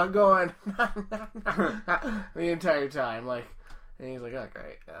be going the entire time, like, and he's like, oh,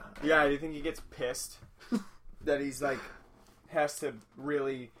 great, yeah. Yeah, do you think he gets pissed that he's like has to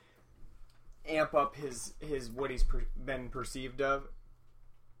really amp up his what he's been perceived of?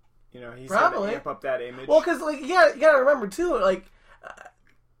 You know, he's probably got to amp up that image. Well, because like you gotta remember too, like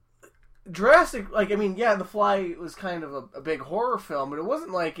Jurassic, like, I mean, yeah, The Fly was kind of a big horror film, but it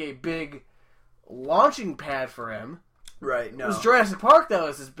wasn't like a big launching pad for him. Right. No. It was Jurassic Park that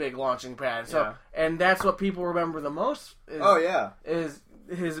was his big launching pad. So, yeah. And that's what people remember the most. Is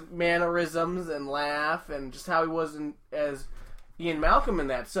his mannerisms and laugh and just how he was as Ian Malcolm in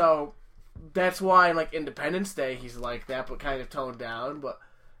that. So that's why, like, Independence Day, he's like that, but kind of toned down. But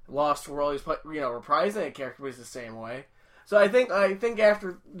Lost World, he's reprising a character, but he's the same way. So I think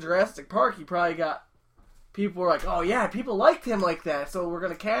after Jurassic Park, he probably got people were like, oh yeah, people liked him like that, so we're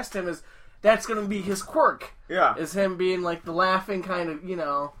gonna cast him as that's gonna be his quirk. Yeah, is him being like the laughing kind of, you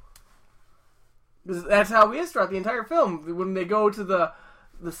know. That's how he is throughout the entire film. When they go to the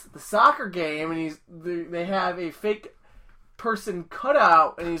soccer game and they have a fake person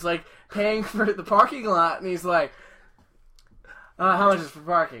cutout and he's like paying for the parking lot and he's like, how much is for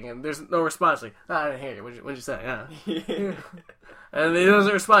parking? And there's no response. Like, I didn't hear you. What'd you say? Yeah. And he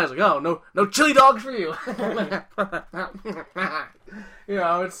doesn't respond. He's like, oh, no chili dogs for you. You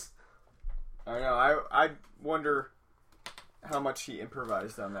know, it's. I know. I wonder how much he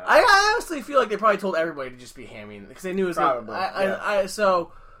improvised on that. I honestly feel like they probably told everybody to just be hammy because they knew it was probably.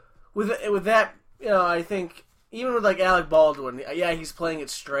 So with that, you know, I think. Even with like Alec Baldwin, yeah, he's playing it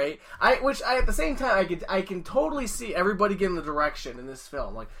straight. At the same time, I can totally see everybody getting the direction in this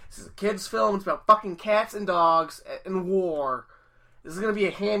film. Like, this is a kids' film. It's about fucking cats and dogs and war. This is gonna be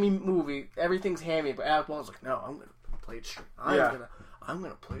a hammy movie. Everything's hammy, but Alec Baldwin's like, no, I'm gonna play it straight. I'm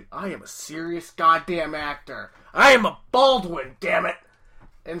gonna play. I am a serious goddamn actor. I am a Baldwin, damn it.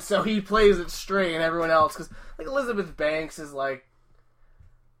 And so he plays it straight, and everyone else, because like Elizabeth Banks is like.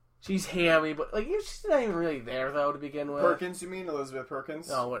 She's hammy, but like she's not even really there though to begin with. Perkins, you mean Elizabeth Perkins?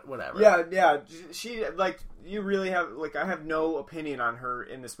 Oh, whatever. Yeah. She like you really have like I have no opinion on her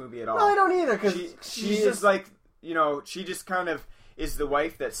in this movie at all. No, I don't either because she is like she just kind of is the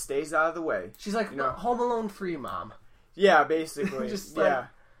wife that stays out of the way. She's like Home Alone 3 mom. Yeah, basically. Just like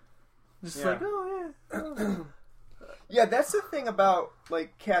oh yeah. Yeah, that's the thing about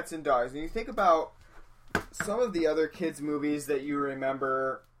like cats and dogs. And you think about some of the other kids movies that you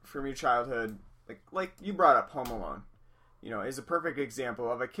remember from your childhood, like you brought up Home Alone, is a perfect example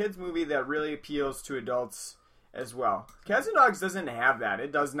of a kids movie that really appeals to adults as well. Cats and Dogs doesn't have that.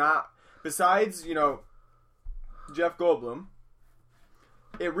 It does not besides, Jeff Goldblum,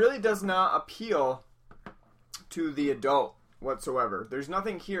 it really does not appeal to the adult whatsoever. There's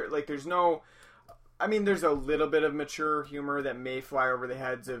nothing here, there's no... I mean, there's a little bit of mature humor that may fly over the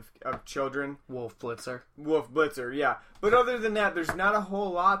heads of children. Wolf Blitzer, yeah. But other than that, there's not a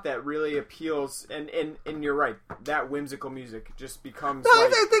whole lot that really appeals. And you're right, that whimsical music just becomes. No,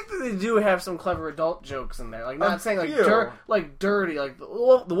 I think that they do have some clever adult jokes in there. Like not saying dirty. Like the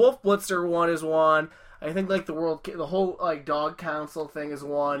Wolf Blitzer one is one. I think the whole dog council thing is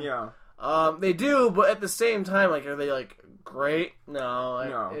one. Yeah. They do, but at the same time, are they great? No.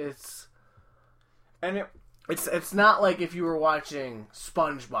 And it's not like if you were watching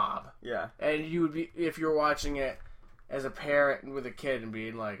SpongeBob. Yeah. And you would be if you were watching it as a parent with a kid and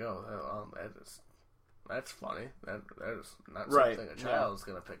being like, that's funny. That is not something a child is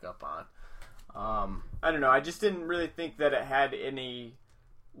going to pick up on. I don't know. I just didn't really think that it had any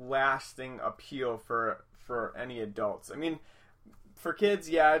lasting appeal for any adults. I mean, for kids,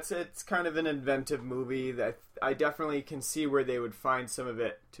 yeah, it's kind of an inventive movie that I definitely can see where they would find some of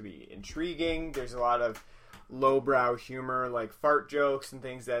it to be intriguing. There's a lot of lowbrow humor, like fart jokes and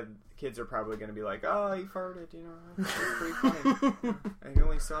things that kids are probably going to be like, "Oh, he farted," That's pretty funny. I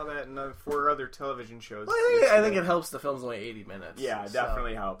only saw that in 4 other television shows. Well, I think it helps. The film's only 80 minutes. Yeah, it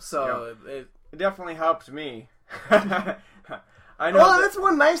definitely helps. So it definitely helped me. I know. Well, that's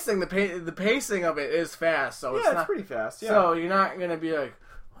one nice thing. The pacing of it is fast, so it's pretty fast. Yeah. So you're not gonna be like,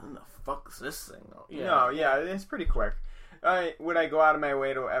 "What in the fuck is this thing?" No, it's pretty quick. Would I go out of my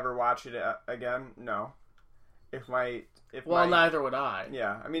way to ever watch it again? No. Neither would I.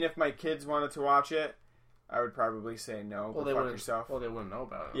 Yeah, I mean, if my kids wanted to watch it, I would probably say no. Well, they wouldn't. Yourself. Well, they wouldn't know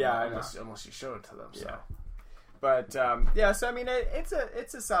about it. Yeah, unless you show it to them. So. Yeah. But so I mean, it's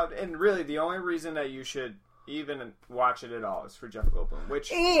a solid, and really the only reason that you should even watch it at all is for Jeff Goldblum,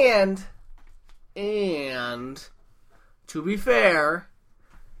 which and to be fair,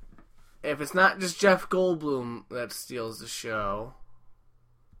 if it's not just Jeff Goldblum that steals the show,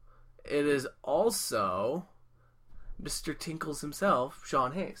 it is also Mr. Tinkles himself,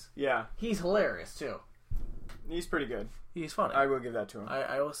 Sean Hayes. Yeah, he's hilarious too. He's pretty good. He's funny. I will give that to him.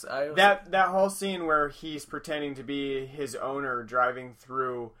 I will that whole scene where he's pretending to be his owner driving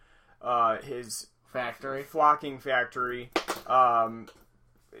through his flocking factory, telling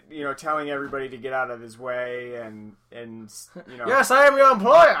everybody to get out of his way, and yes, I am your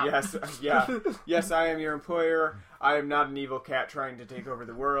employer. Yes, I am your employer. I am not an evil cat trying to take over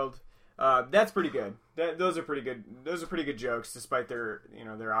the world. That's pretty good. Those are pretty good. Those are pretty good jokes, despite their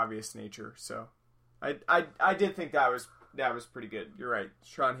obvious nature. So, I did think that was pretty good. You're right.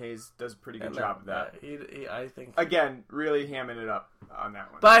 Sean Hayes does a pretty good job of that. I think again, really hamming it up on that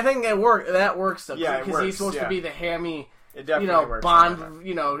one. But I think that works though, because he's supposed to be the hammy, it definitely works Bond,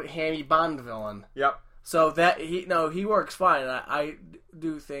 hammy Bond villain. Yep. So that he works fine. I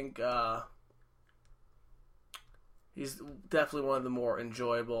do think he's definitely one of the more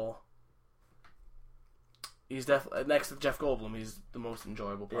enjoyable. He's definitely next to Jeff Goldblum. He's the most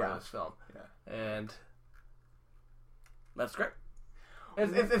enjoyable part of this film. Yeah, and that's great.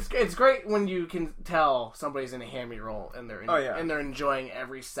 It's great when you can tell somebody's in a hammy role and they're enjoying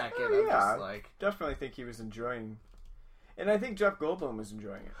every second. Definitely think he was enjoying, and I think Jeff Goldblum was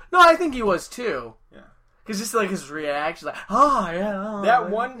enjoying it. No, I think he was too. Yeah, because just his reaction, that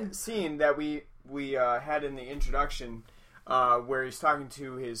one scene that we had in the introduction, where he's talking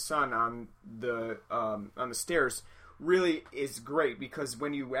to his son on the stairs, really is great because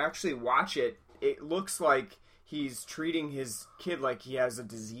when you actually watch it, it looks like he's treating his kid like he has a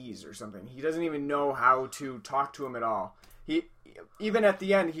disease or something. He doesn't even know how to talk to him at all. He even at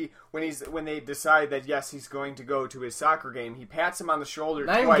the end, when they decide that yes, he's going to go to his soccer game, he pats him on the shoulder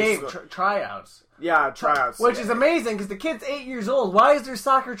twice. Tryouts. Yeah, tryouts, which is amazing because the kid's 8 years old. Why is there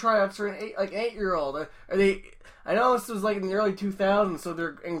soccer tryouts for an 8-year-old? Are they? I know this was in the early 2000s, so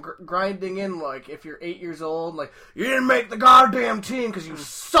they're grinding in if you're 8 years old, you didn't make the goddamn team because you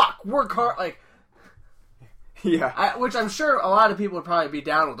suck. Work hard, Yeah, which I'm sure a lot of people would probably be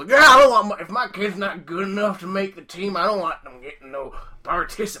down with. I don't want if my kid's not good enough to make the team, I don't want them getting no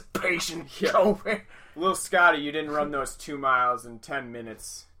participation trophy. Little Scotty, you didn't run those 2 miles in 10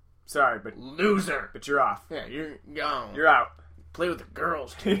 minutes. Sorry, but loser. But you're off. Yeah, you're gone. You're out. Play with the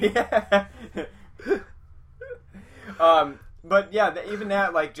girls. Yeah. But yeah, even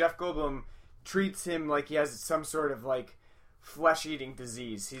that, Jeff Goldblum treats him like he has some sort of flesh-eating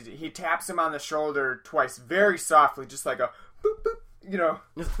disease. He taps him on the shoulder twice, very softly, just like a boop boop.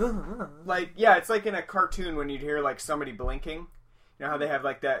 It's like in a cartoon when you'd hear somebody blinking. You know how they have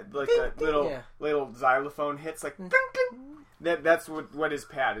that little xylophone hits ding, ding. That's what his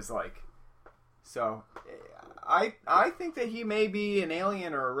pad is like. So, I think that he may be an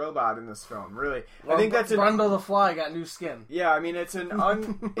alien or a robot in this film. Really, Well, I think that's Brundle the Fly got new skin. Yeah, I mean it's an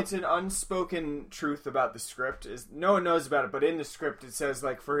unspoken truth about the script. Is no one knows about it, but in the script it says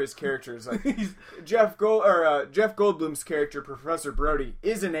like for his characters, like Jeff Goldblum's character, Professor Brody,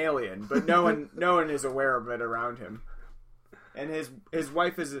 is an alien, but no one is aware of it around him. And his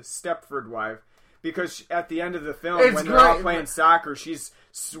wife is a Stepford wife. Because at the end of the film, when they're all playing soccer, she's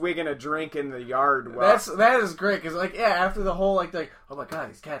swigging a drink in the yard. That is great because after the whole like oh my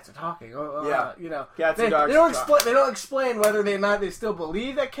god, these cats are talking. Cats and dogs. They don't explain whether they still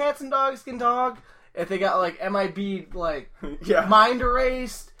believe that cats and dogs can talk. If they got like MIB mind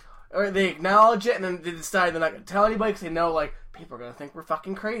erased, or they acknowledge it and then they decide they're not going to tell anybody because they know like people are going to think we're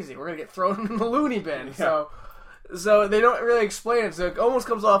fucking crazy. We're going to get thrown in the loony bin. Yeah. So they don't really explain it. So it almost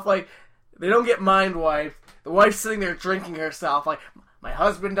comes off like. They don't get mind wiped. The wife's sitting there drinking herself. Like, my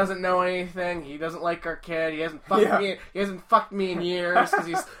husband doesn't know anything. He doesn't like our kid. He hasn't fucked me. He hasn't fucked me in years because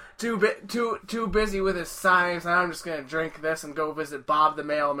he's too busy with his science. And I'm just gonna drink this and go visit Bob the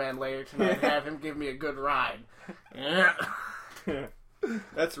mailman later tonight and have him give me a good ride. Yeah.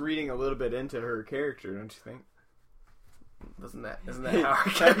 That's reading a little bit into her character, don't you think? Isn't that how our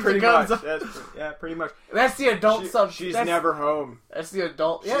character comes up? Pretty much. That's the adult subject. She's never home. That's the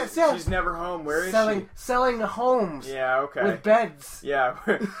adult. She's never home. Where is she? Selling homes. Yeah, okay. With beds. Yeah,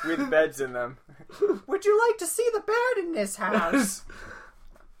 with beds in them. Would you like to see the bed in this house?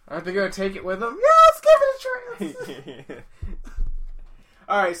 Aren't they going to take it with them? Yeah, let's give it a chance.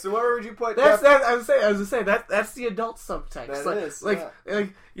 All right, so where would you put? I was gonna say that's the adult subtext. That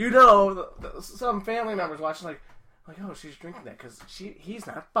is some family members watching like, oh, she's drinking that because he's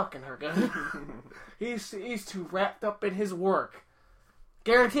not fucking her good. he's too wrapped up in his work.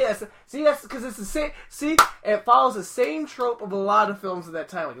 Guarantee that's because it's the same. See, it follows the same trope of a lot of films at that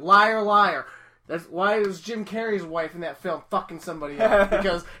time, like Liar Liar. That's why it was Jim Carrey's wife in that film fucking somebody else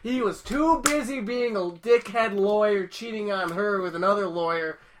because he was too busy being a dickhead lawyer, cheating on her with another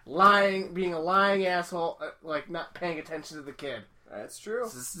lawyer, being a lying asshole, like not paying attention to the kid. That's true.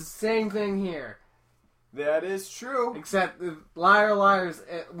 It's the same thing here. That is true. Except Liar Liar is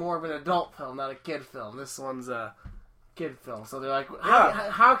more of an adult film, not a kid film. This one's a kid film. So they're like,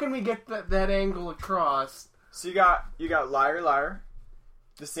 how can we get that angle across? So you got Liar Liar,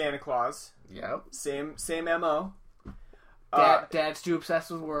 the Santa Claus. Yep. Same MO. Dad's too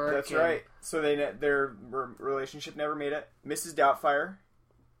obsessed with work. That's right. So their relationship never made it. Mrs. Doubtfire.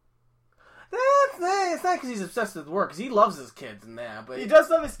 It's not because he's obsessed with work, because he loves his kids and that. But he does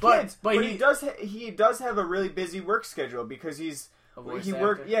love his kids, but he does have a really busy work schedule because he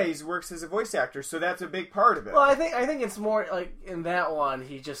works as a voice actor, so that's a big part of it. Well, I think it's more like in that one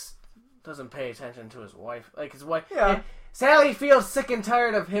he just doesn't pay attention to his wife. Like his wife, Sally feels sick and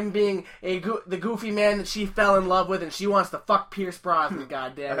tired of him being the goofy man that she fell in love with, and she wants to fuck Pierce Brosnan.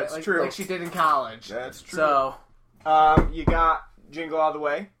 Goddamn it, That's true. Like she did in college. That's true. So, you got Jingle All the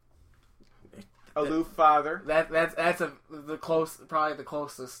Way. Aloof Father. That's probably the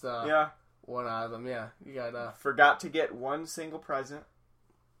closest. One out of them. Yeah, you got. Forgot to get one single present.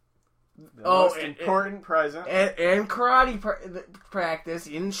 The most important present. And karate practice.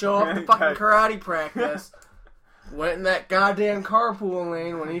 He didn't show up to fucking karate practice. Went in that goddamn carpool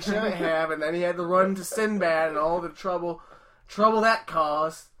lane when he shouldn't have, and then he had to run to Sinbad and all the trouble that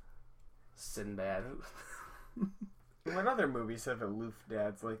caused. Sinbad. What other movies have aloof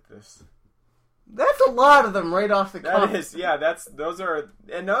dads like this? That's a lot of them right off the cuff. That is, yeah. Those are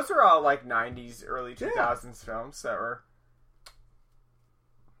all like '90s, early 2000s films that were.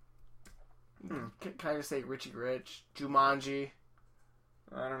 Kind of say Richie Rich, Jumanji.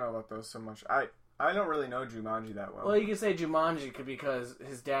 I don't know about those so much. I don't really know Jumanji that well. Well, you can say Jumanji because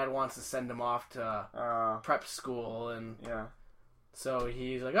his dad wants to send him off to prep school, and so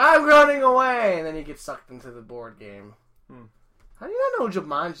he's like, "I'm running away," and then he gets sucked into the board game. How do you not know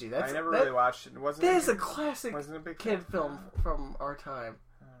Jumanji? I never really watched it. That's a classic kid film from our time.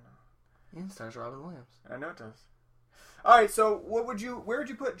 I don't know. It stars Robin Williams. I know it does. All right, so where would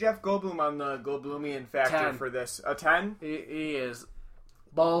you put Jeff Goldblum on the Goldblumian factor 10. for this? A 10? He is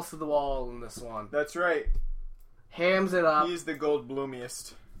balls to the wall in this one. That's right. Hams it up. He's the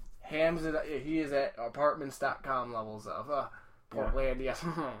Goldblumiest. Hams it up. He is at apartments.com levels of Portlandia.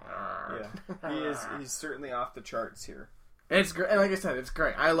 He's certainly off the charts here. It's great, and like I said, it's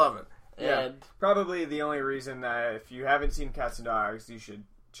great. I love it. Yeah, and probably the only reason that if you haven't seen Cats and Dogs, you should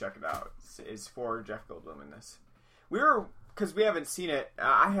check it out. Is for Jeff Goldblum in this. Because we haven't seen it.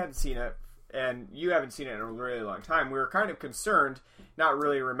 I hadn't seen it, and you haven't seen it in a really long time. We were kind of concerned, not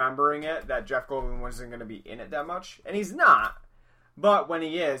really remembering it, that Jeff Goldblum wasn't going to be in it that much, and he's not. But when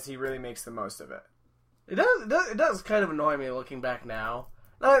he is, he really makes the most of it. It does kind of annoy me looking back now.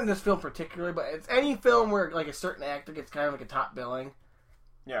 Not in this film particularly, but it's any film where like a certain actor gets kind of like a top billing.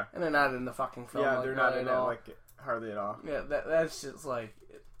 Yeah. And they're not in the fucking film. Yeah, like, they're not in it all. like hardly at all. Yeah, that's just like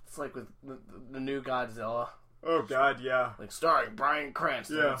it's like with the new Godzilla, Oh God, yeah. like starring Bryan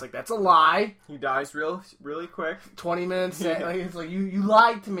Cranston. Yeah. It's like that's a lie. He dies really quick. 20 minutes. Like, it's like you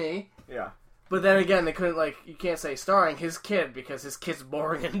lied to me. Yeah. But then again, they couldn't you can't say starring his kid because his kid's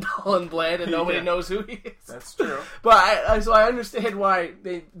boring and dull and bland and nobody Yeah. knows who he is. That's true. But so I understand why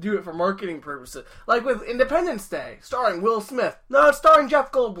they do it for marketing purposes. Like with Independence Day, starring Will Smith. No, it's starring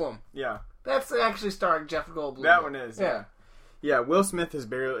Jeff Goldblum. Yeah. That's actually starring Jeff Goldblum. That one is. Yeah. Yeah, Will Smith is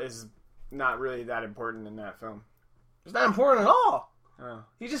not really that important in that film. It's not important at all. Oh.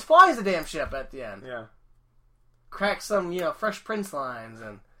 He just flies the damn ship at the end. Yeah. Cracks some, Fresh Prince lines,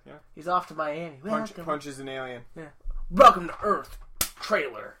 and he's off to Miami. Punches an alien. Yeah. Welcome to Earth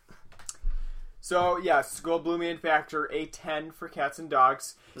trailer. So, yes, Goldblumian factor, a 10 for Cats and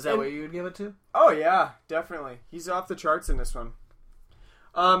Dogs. Is that what you would give it to? Oh, yeah, definitely. He's off the charts in this one.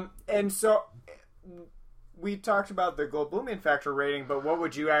 And so, we talked about the Goldblumian factor rating, but what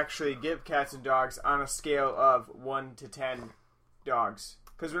would you actually give Cats and Dogs on a scale of 1 to 10 dogs?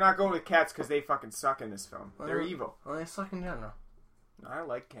 Because we're not going with cats because they fucking suck in this film. They're evil. Well, they suck in general. I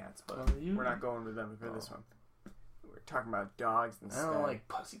like cats, but you- we're not going with them for this one. We're talking about dogs instead. I don't like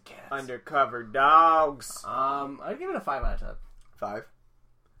pussycats. Undercover dogs. I'd give it a 5 out of 10. 5.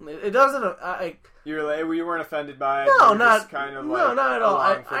 It doesn't. You weren't offended by it? No, You were not just kind of no, not at all.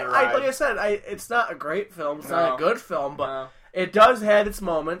 along for the ride? Like I said, it's not a great film. It's No. not a good film, but No. it does have its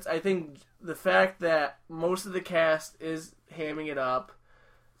moments. I think the fact that most of the cast is hamming it up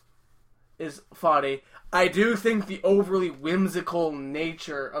is funny. I do think the overly whimsical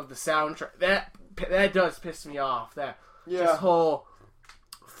nature of the soundtrack that does piss me off. That just whole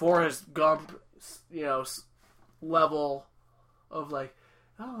Forrest Gump, level of like,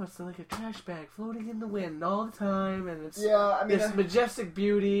 oh, it's like a trash bag floating in the wind all the time, and it's this majestic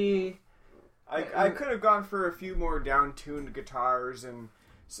beauty. I could have gone for a few more down-tuned guitars and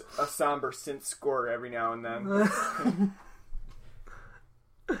a somber synth score every now and then.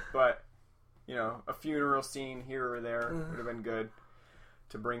 But, a funeral scene here or there would have been good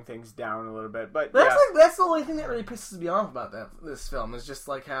to bring things down a little bit. But That's the only thing that really pisses me off about this film is just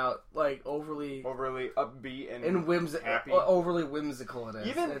like how overly upbeat and happy. overly whimsical it is.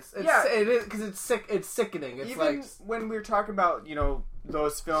 Even it is because it's sick. It's sickening. It's even like when we were talking about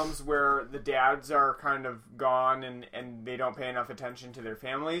those films where the dads are kind of gone and they don't pay enough attention to their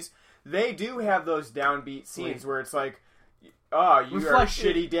families, they do have those downbeat scenes where it's like, oh, you are a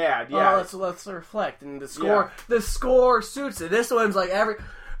shitty dad. Yeah, let's reflect. And the score suits it. This one's like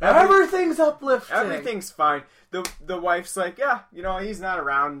everything's uplifting. Everything's fine. The wife's like, yeah, he's not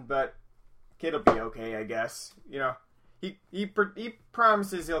around, but kid'll be okay, I guess. He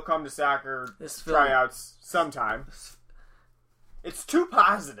promises he'll come to soccer tryouts sometime. It's too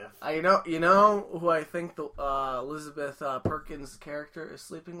positive. You know who I think the Elizabeth Perkins character is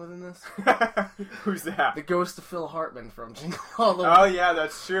sleeping with in this? Who's that? The ghost of Phil Hartman from Jingle All the Way. Oh yeah,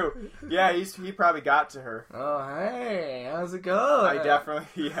 that's true. Yeah, he probably got to her. Oh hey, how's it going? I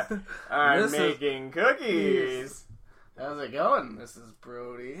definitely I'm making cookies. How's it going, Mrs.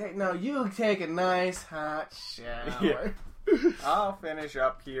 Brody? Hey, no, you take a nice hot shower. Yeah. I'll finish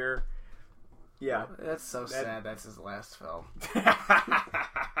up here. Yeah. That's so sad. That's his last film.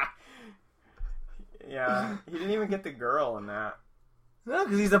 Yeah. He didn't even get the girl in that. No,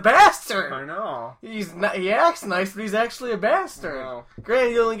 because he's a bastard. I know. He acts nice, but he's actually a bastard. No.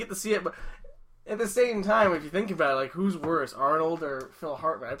 Granted, you only get to see it, but at the same time, if you think about it, like, who's worse, Arnold or Phil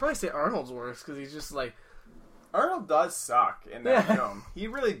Hartman? I'd probably say Arnold's worse, because he's just like... Arnold does suck in that film. He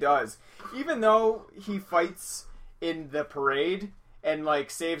really does. Even though he fights in the parade and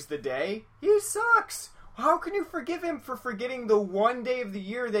saves the day, he sucks. How can you forgive him for forgetting the one day of the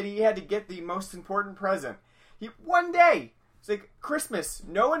year that he had to get the most important present? One day. It's like Christmas.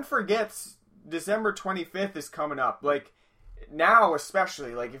 No one forgets December 25th is coming up. Now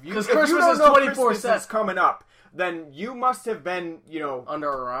especially. If you Christmas don't is know 24/7. Christmas is coming up, then you must have been, under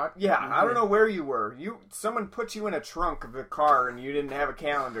a rock? Yeah, I don't know where you were. Someone put you in a trunk of the car and you didn't have a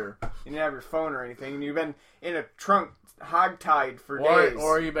calendar. You didn't have your phone or anything. And you've been in a trunk hogtied for days.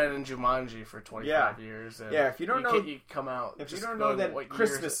 Or you've been in Jumanji for 25 years. And if you don't know... You come out... If you don't know that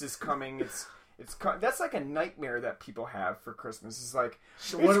Christmas is coming, that's like a nightmare that people have for Christmas. It's like,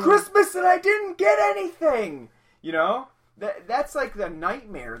 it's Christmas and I didn't get anything! That's like the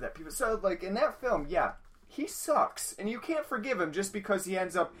nightmare that people... So, in that film, yeah, he sucks. And you can't forgive him just because he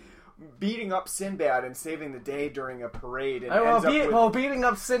ends up beating up Sinbad and saving the day during a parade. And ends up with... beating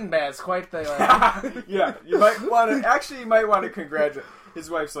up Sinbad's quite the... Yeah, you might want to congratulate. His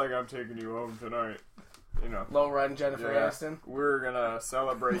wife's like, I'm taking you home tonight. You know, Low Run Jennifer Aniston. We're gonna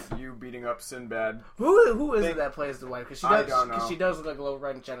celebrate you beating up Sinbad. Who is it that plays the wife? Because I don't know. She does look like Low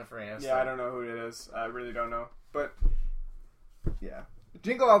Run Jennifer Aniston. Yeah, I don't know who it is. I really don't know. But yeah,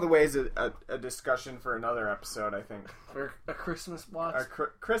 Jingle All the Way is a discussion for another episode, I think. For a Christmas watch.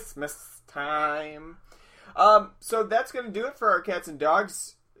 Christmas time. So that's gonna do it for our Cats and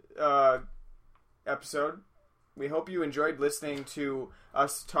Dogs episode. We hope you enjoyed listening to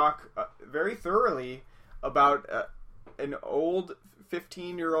us talk very thoroughly about an old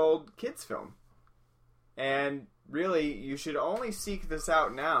 15-year-old kids film. And really, you should only seek this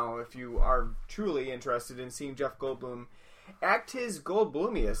out now if you are truly interested in seeing Jeff Goldblum act his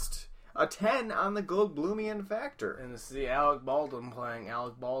Goldblumiest. A 10 on the Goldblumian factor. And to see Alec Baldwin playing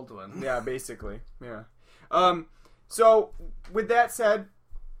Alec Baldwin. Yeah, basically. Yeah. So, with that said,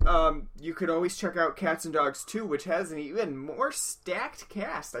 you can always check out Cats and Dogs 2, which has an even more stacked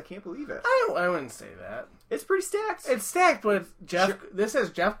cast. I can't believe it. I wouldn't say that. It's pretty stacked. It's stacked, but this has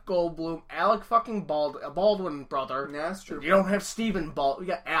Jeff Goldblum, Alec fucking Baldwin brother. Yeah, that's true. You don't have Stephen Baldwin.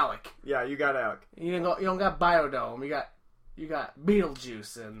 You got Alec. Yeah, you got Alec. You don't got Biodome. You got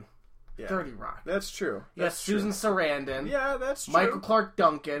Beetlejuice and 30 Rock. That's true. You got Susan Sarandon. Yeah, that's true. Michael Clark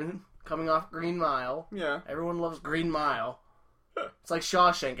Duncan coming off Green Mile. Yeah. Everyone loves Green Mile. It's like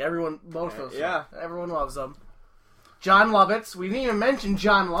Shawshank. Both of them. Yeah. Everyone loves them. John Lovitz. We didn't even mention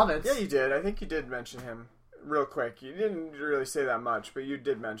John Lovitz. Yeah, you did. I think you did mention him real quick. You didn't really say that much, but you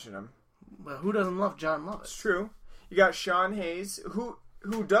did mention him. But who doesn't love John Lovitz? It's true. You got Sean Hayes, who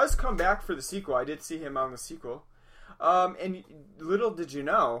does come back for the sequel. I did see him on the sequel. And little did you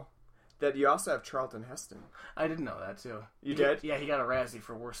know that you also have Charlton Heston. I didn't know that, too. You did? Yeah, he got a Razzie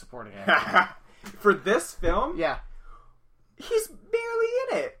for Worst Supporting Actor. For this film? Yeah. He's barely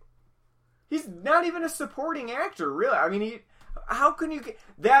in it. He's not even a supporting actor, really. I mean, how can you get...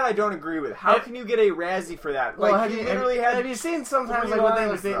 That I don't agree with. How can you get a Razzie for that? Well, like, have you seen sometimes like what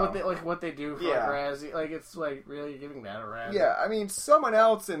they do for Yeah. like Razzie? Like, it's like really giving that a Razzie. Yeah, I mean, someone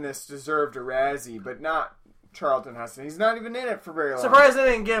else in this deserved a Razzie, but not Charlton Heston. He's not even in it for very long. Surprised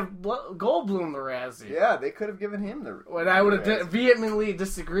they didn't give Goldblum the Razzie. Yeah, they could have given him the... When I would have vehemently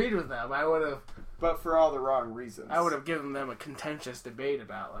disagreed with them, I would have... But for all the wrong reasons. I would have given them a contentious debate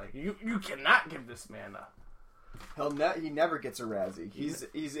about, like, you cannot give this man a... He never gets a Razzie.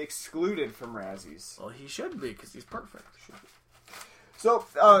 He's excluded from Razzies. Well, he should be, because he's perfect. So,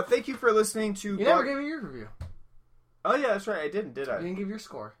 thank you for listening to... You never gave me your review. Oh, yeah, that's right. I didn't, did I? You didn't give your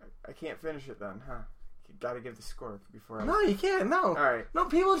score. I can't finish it then, huh? You gotta give the score before I... No, you can't. No. All right. No,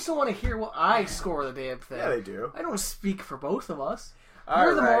 people just don't want to hear what I score the damn thing. Yeah, they do. I don't speak for both of us. All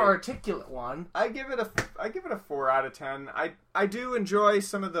You're the right. more articulate one. I give it a 4 out of 10. I do enjoy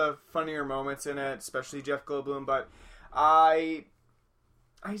some of the funnier moments in it, especially Jeff Goldblum, but I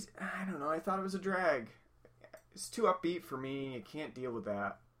don't know. I thought it was a drag. It's too upbeat for me. I can't deal with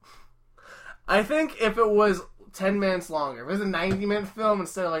that. I think if it was 10 minutes longer, if it was a 90-minute film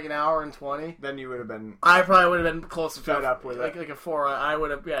instead of like an hour and 20, Then you would have been I probably would have been closer to fed up with it. like a 4. I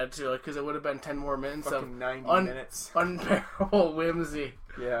would have, yeah, too, because it would have been 10 more minutes Fucking of 90 minutes. unbearable whimsy.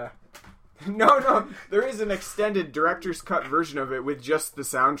 Yeah. No, there is an extended director's cut version of it with just the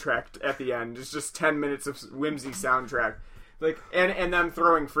soundtrack at the end. It's just 10 minutes of whimsy soundtrack. Like and them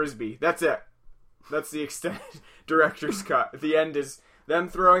throwing frisbee. That's it. That's the extended director's cut. At the end is them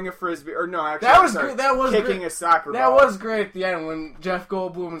throwing a frisbee, or no, actually, that was kicking great. a soccer ball. That was great at the end when Jeff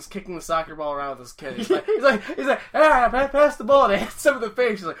Goldblum was kicking the soccer ball around with his kid. He's like, pass the ball. And it hits him in the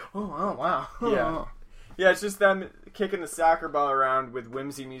face. He's like, oh wow. Yeah. Yeah, it's just them kicking the soccer ball around with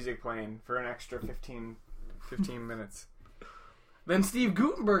whimsy music playing for an extra 15 minutes. Then Steve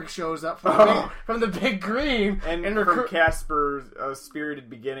Guttenberg shows up from the Big Green And from Casper's Spirited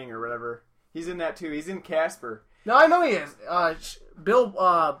Beginning or whatever. He's in that too. He's in Casper. No, I know he is. Bill.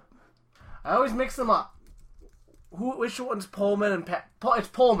 I always mix them up. Which one's Pullman and it's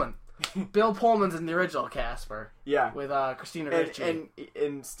Pullman. Bill Pullman's in the original Casper. Yeah. With Christina Ricci.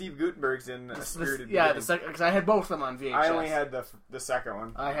 And Steve Guttenberg's in Spirited Beginning. Yeah, the second, because I had both of them on VHS. I only had the second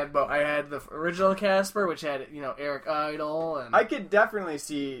one. I had both. I had the original Casper, which had Eric Idle, and I could definitely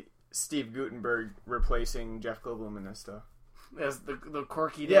see Steve Guttenberg replacing Jeff Goldblum in this stuff. as the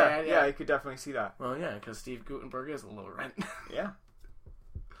quirky dad. Yeah, I could definitely see that. Well, yeah, because Steve Guttenberg is a low rent. Yeah.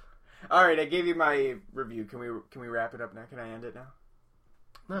 All right, I gave you my review. Can we wrap it up now? Can I end it now?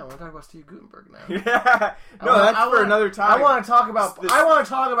 No, I want to talk about Steve Guttenberg now. Yeah. No, that's for another time. I want to talk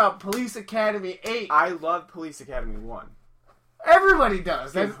about Police Academy 8. I love Police Academy 1. Everybody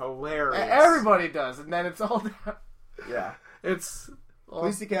does. That's That's hilarious. Everybody does, and then it's all down. Yeah. It's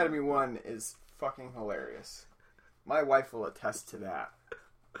Police Academy 1 is fucking hilarious. My wife will attest to that.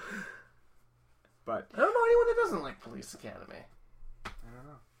 But I don't know anyone that doesn't like Police Academy. I don't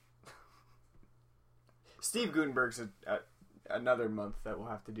know. Steve Gutenberg's another month that we'll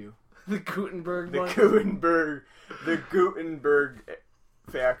have to do. The Gutenberg The one. Gutenberg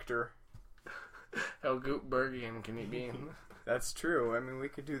factor. How Gutenbergian can he be? That's true. I mean, we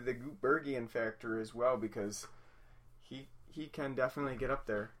could do the Gutenbergian factor as well because he can definitely get up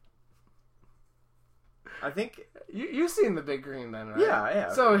there. I think You've seen The Big Green then, right?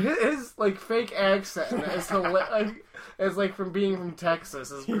 Yeah. So his like fake accent is like from being from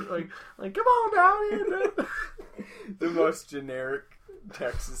Texas is like come on down here. Dude. the most generic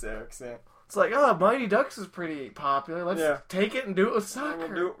Texas accent. It's like, oh, Mighty Ducks is pretty popular. Let's take it and do it with soccer.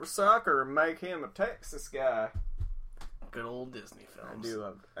 We'll do it with soccer and make him a Texas guy. Good old Disney films.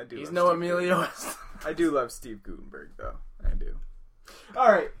 I do. He's love no Steve Emilio. I do love Steve Gutenberg, though. I do. All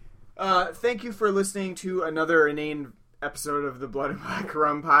right. Thank you for listening to another inane episode of the Blood and Black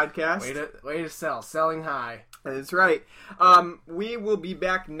Rum podcast. Way to sell. Selling high. That's right. We will be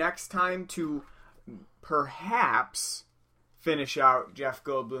back next time to perhaps finish out Jeff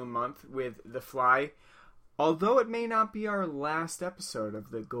Goldblum month with The Fly, although it may not be our last episode of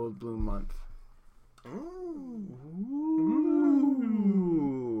the Goldblum month. Ooh.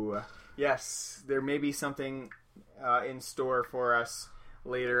 Yes, there may be something in store for us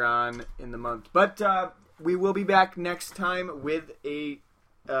later on in the month. But we will be back next time with a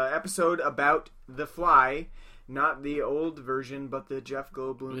episode about The Fly. Not the old version, but the Jeff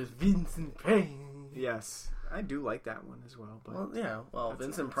Goldblum. With Vincent Payne. Yes. I do like that one as well. But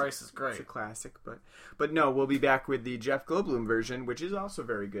Vincent Price is great. It's a classic. But no, we'll be back with the Jeff Goldblum version, which is also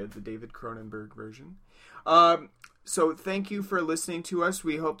very good, the David Cronenberg version. So thank you for listening to us.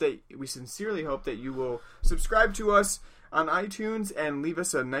 We sincerely hope that you will subscribe to us on iTunes and leave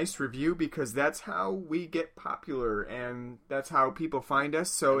us a nice review, because that's how we get popular and that's how people find us.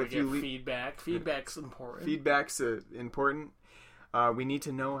 So if you leave feedback's important. Feedback's important. We need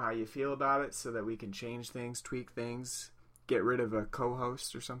to know how you feel about it so that we can change things, tweak things, get rid of a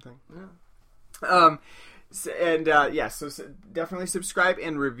co-host or something. Yeah. So definitely subscribe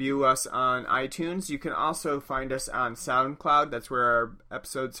and review us on iTunes. You can also find us on SoundCloud. That's where our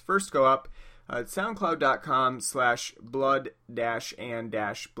episodes first go up.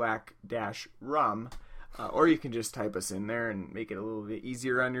 SoundCloud.com/blood-and-black-rum. Or you can just type us in there and make it a little bit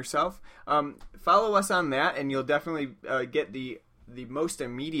easier on yourself. Follow us on that, and you'll definitely get the most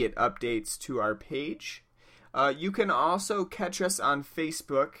immediate updates to our page. You can also catch us on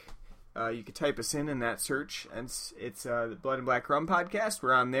Facebook. You can type us in that search, and it's the Blood and Black Rum podcast.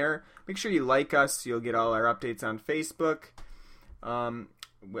 We're on there. Make sure you like us. You'll get all our updates on Facebook.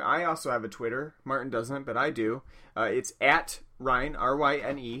 I also have a Twitter. Martin doesn't, but I do. It's at Ryan,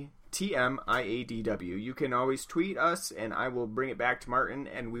 RYNETMIADW. You can always tweet us, and I will bring it back to Martin,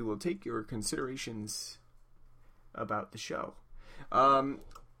 and we will take your considerations about the show. I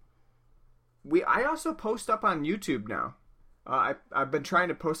also post up on YouTube now. I've been trying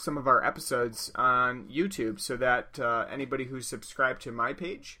to post some of our episodes on YouTube so that anybody who's subscribed to my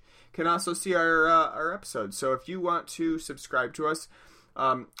page can also see our episodes. So if you want to subscribe to us,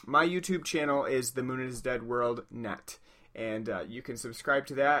 my YouTube channel is The Moon Is Dead World Net, and you can subscribe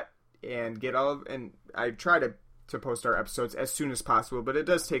to that and get and I try to post our episodes as soon as possible, but it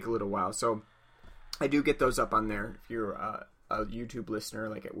does take a little while. So I do get those up on there if you're a YouTube listener,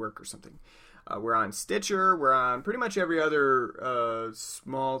 like at work or something. We're on Stitcher. We're on pretty much every other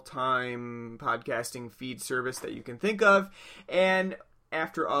small-time podcasting feed service that you can think of. And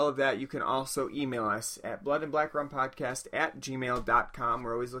after all of that, you can also email us at bloodandblackrumpodcast@gmail.com.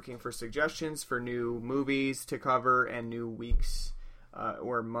 We're always looking for suggestions for new movies to cover and new weeks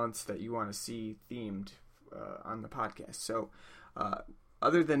or months that you want to see themed on the podcast. So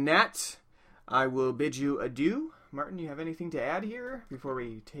other than that, I will bid you adieu. Martin, you have anything to add here before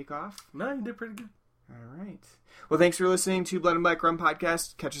we take off? No, you did pretty good. All right. Well, thanks for listening to Blood and Black Rum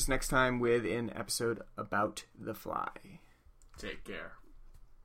Podcast. Catch us next time with an episode about The Fly. Take care.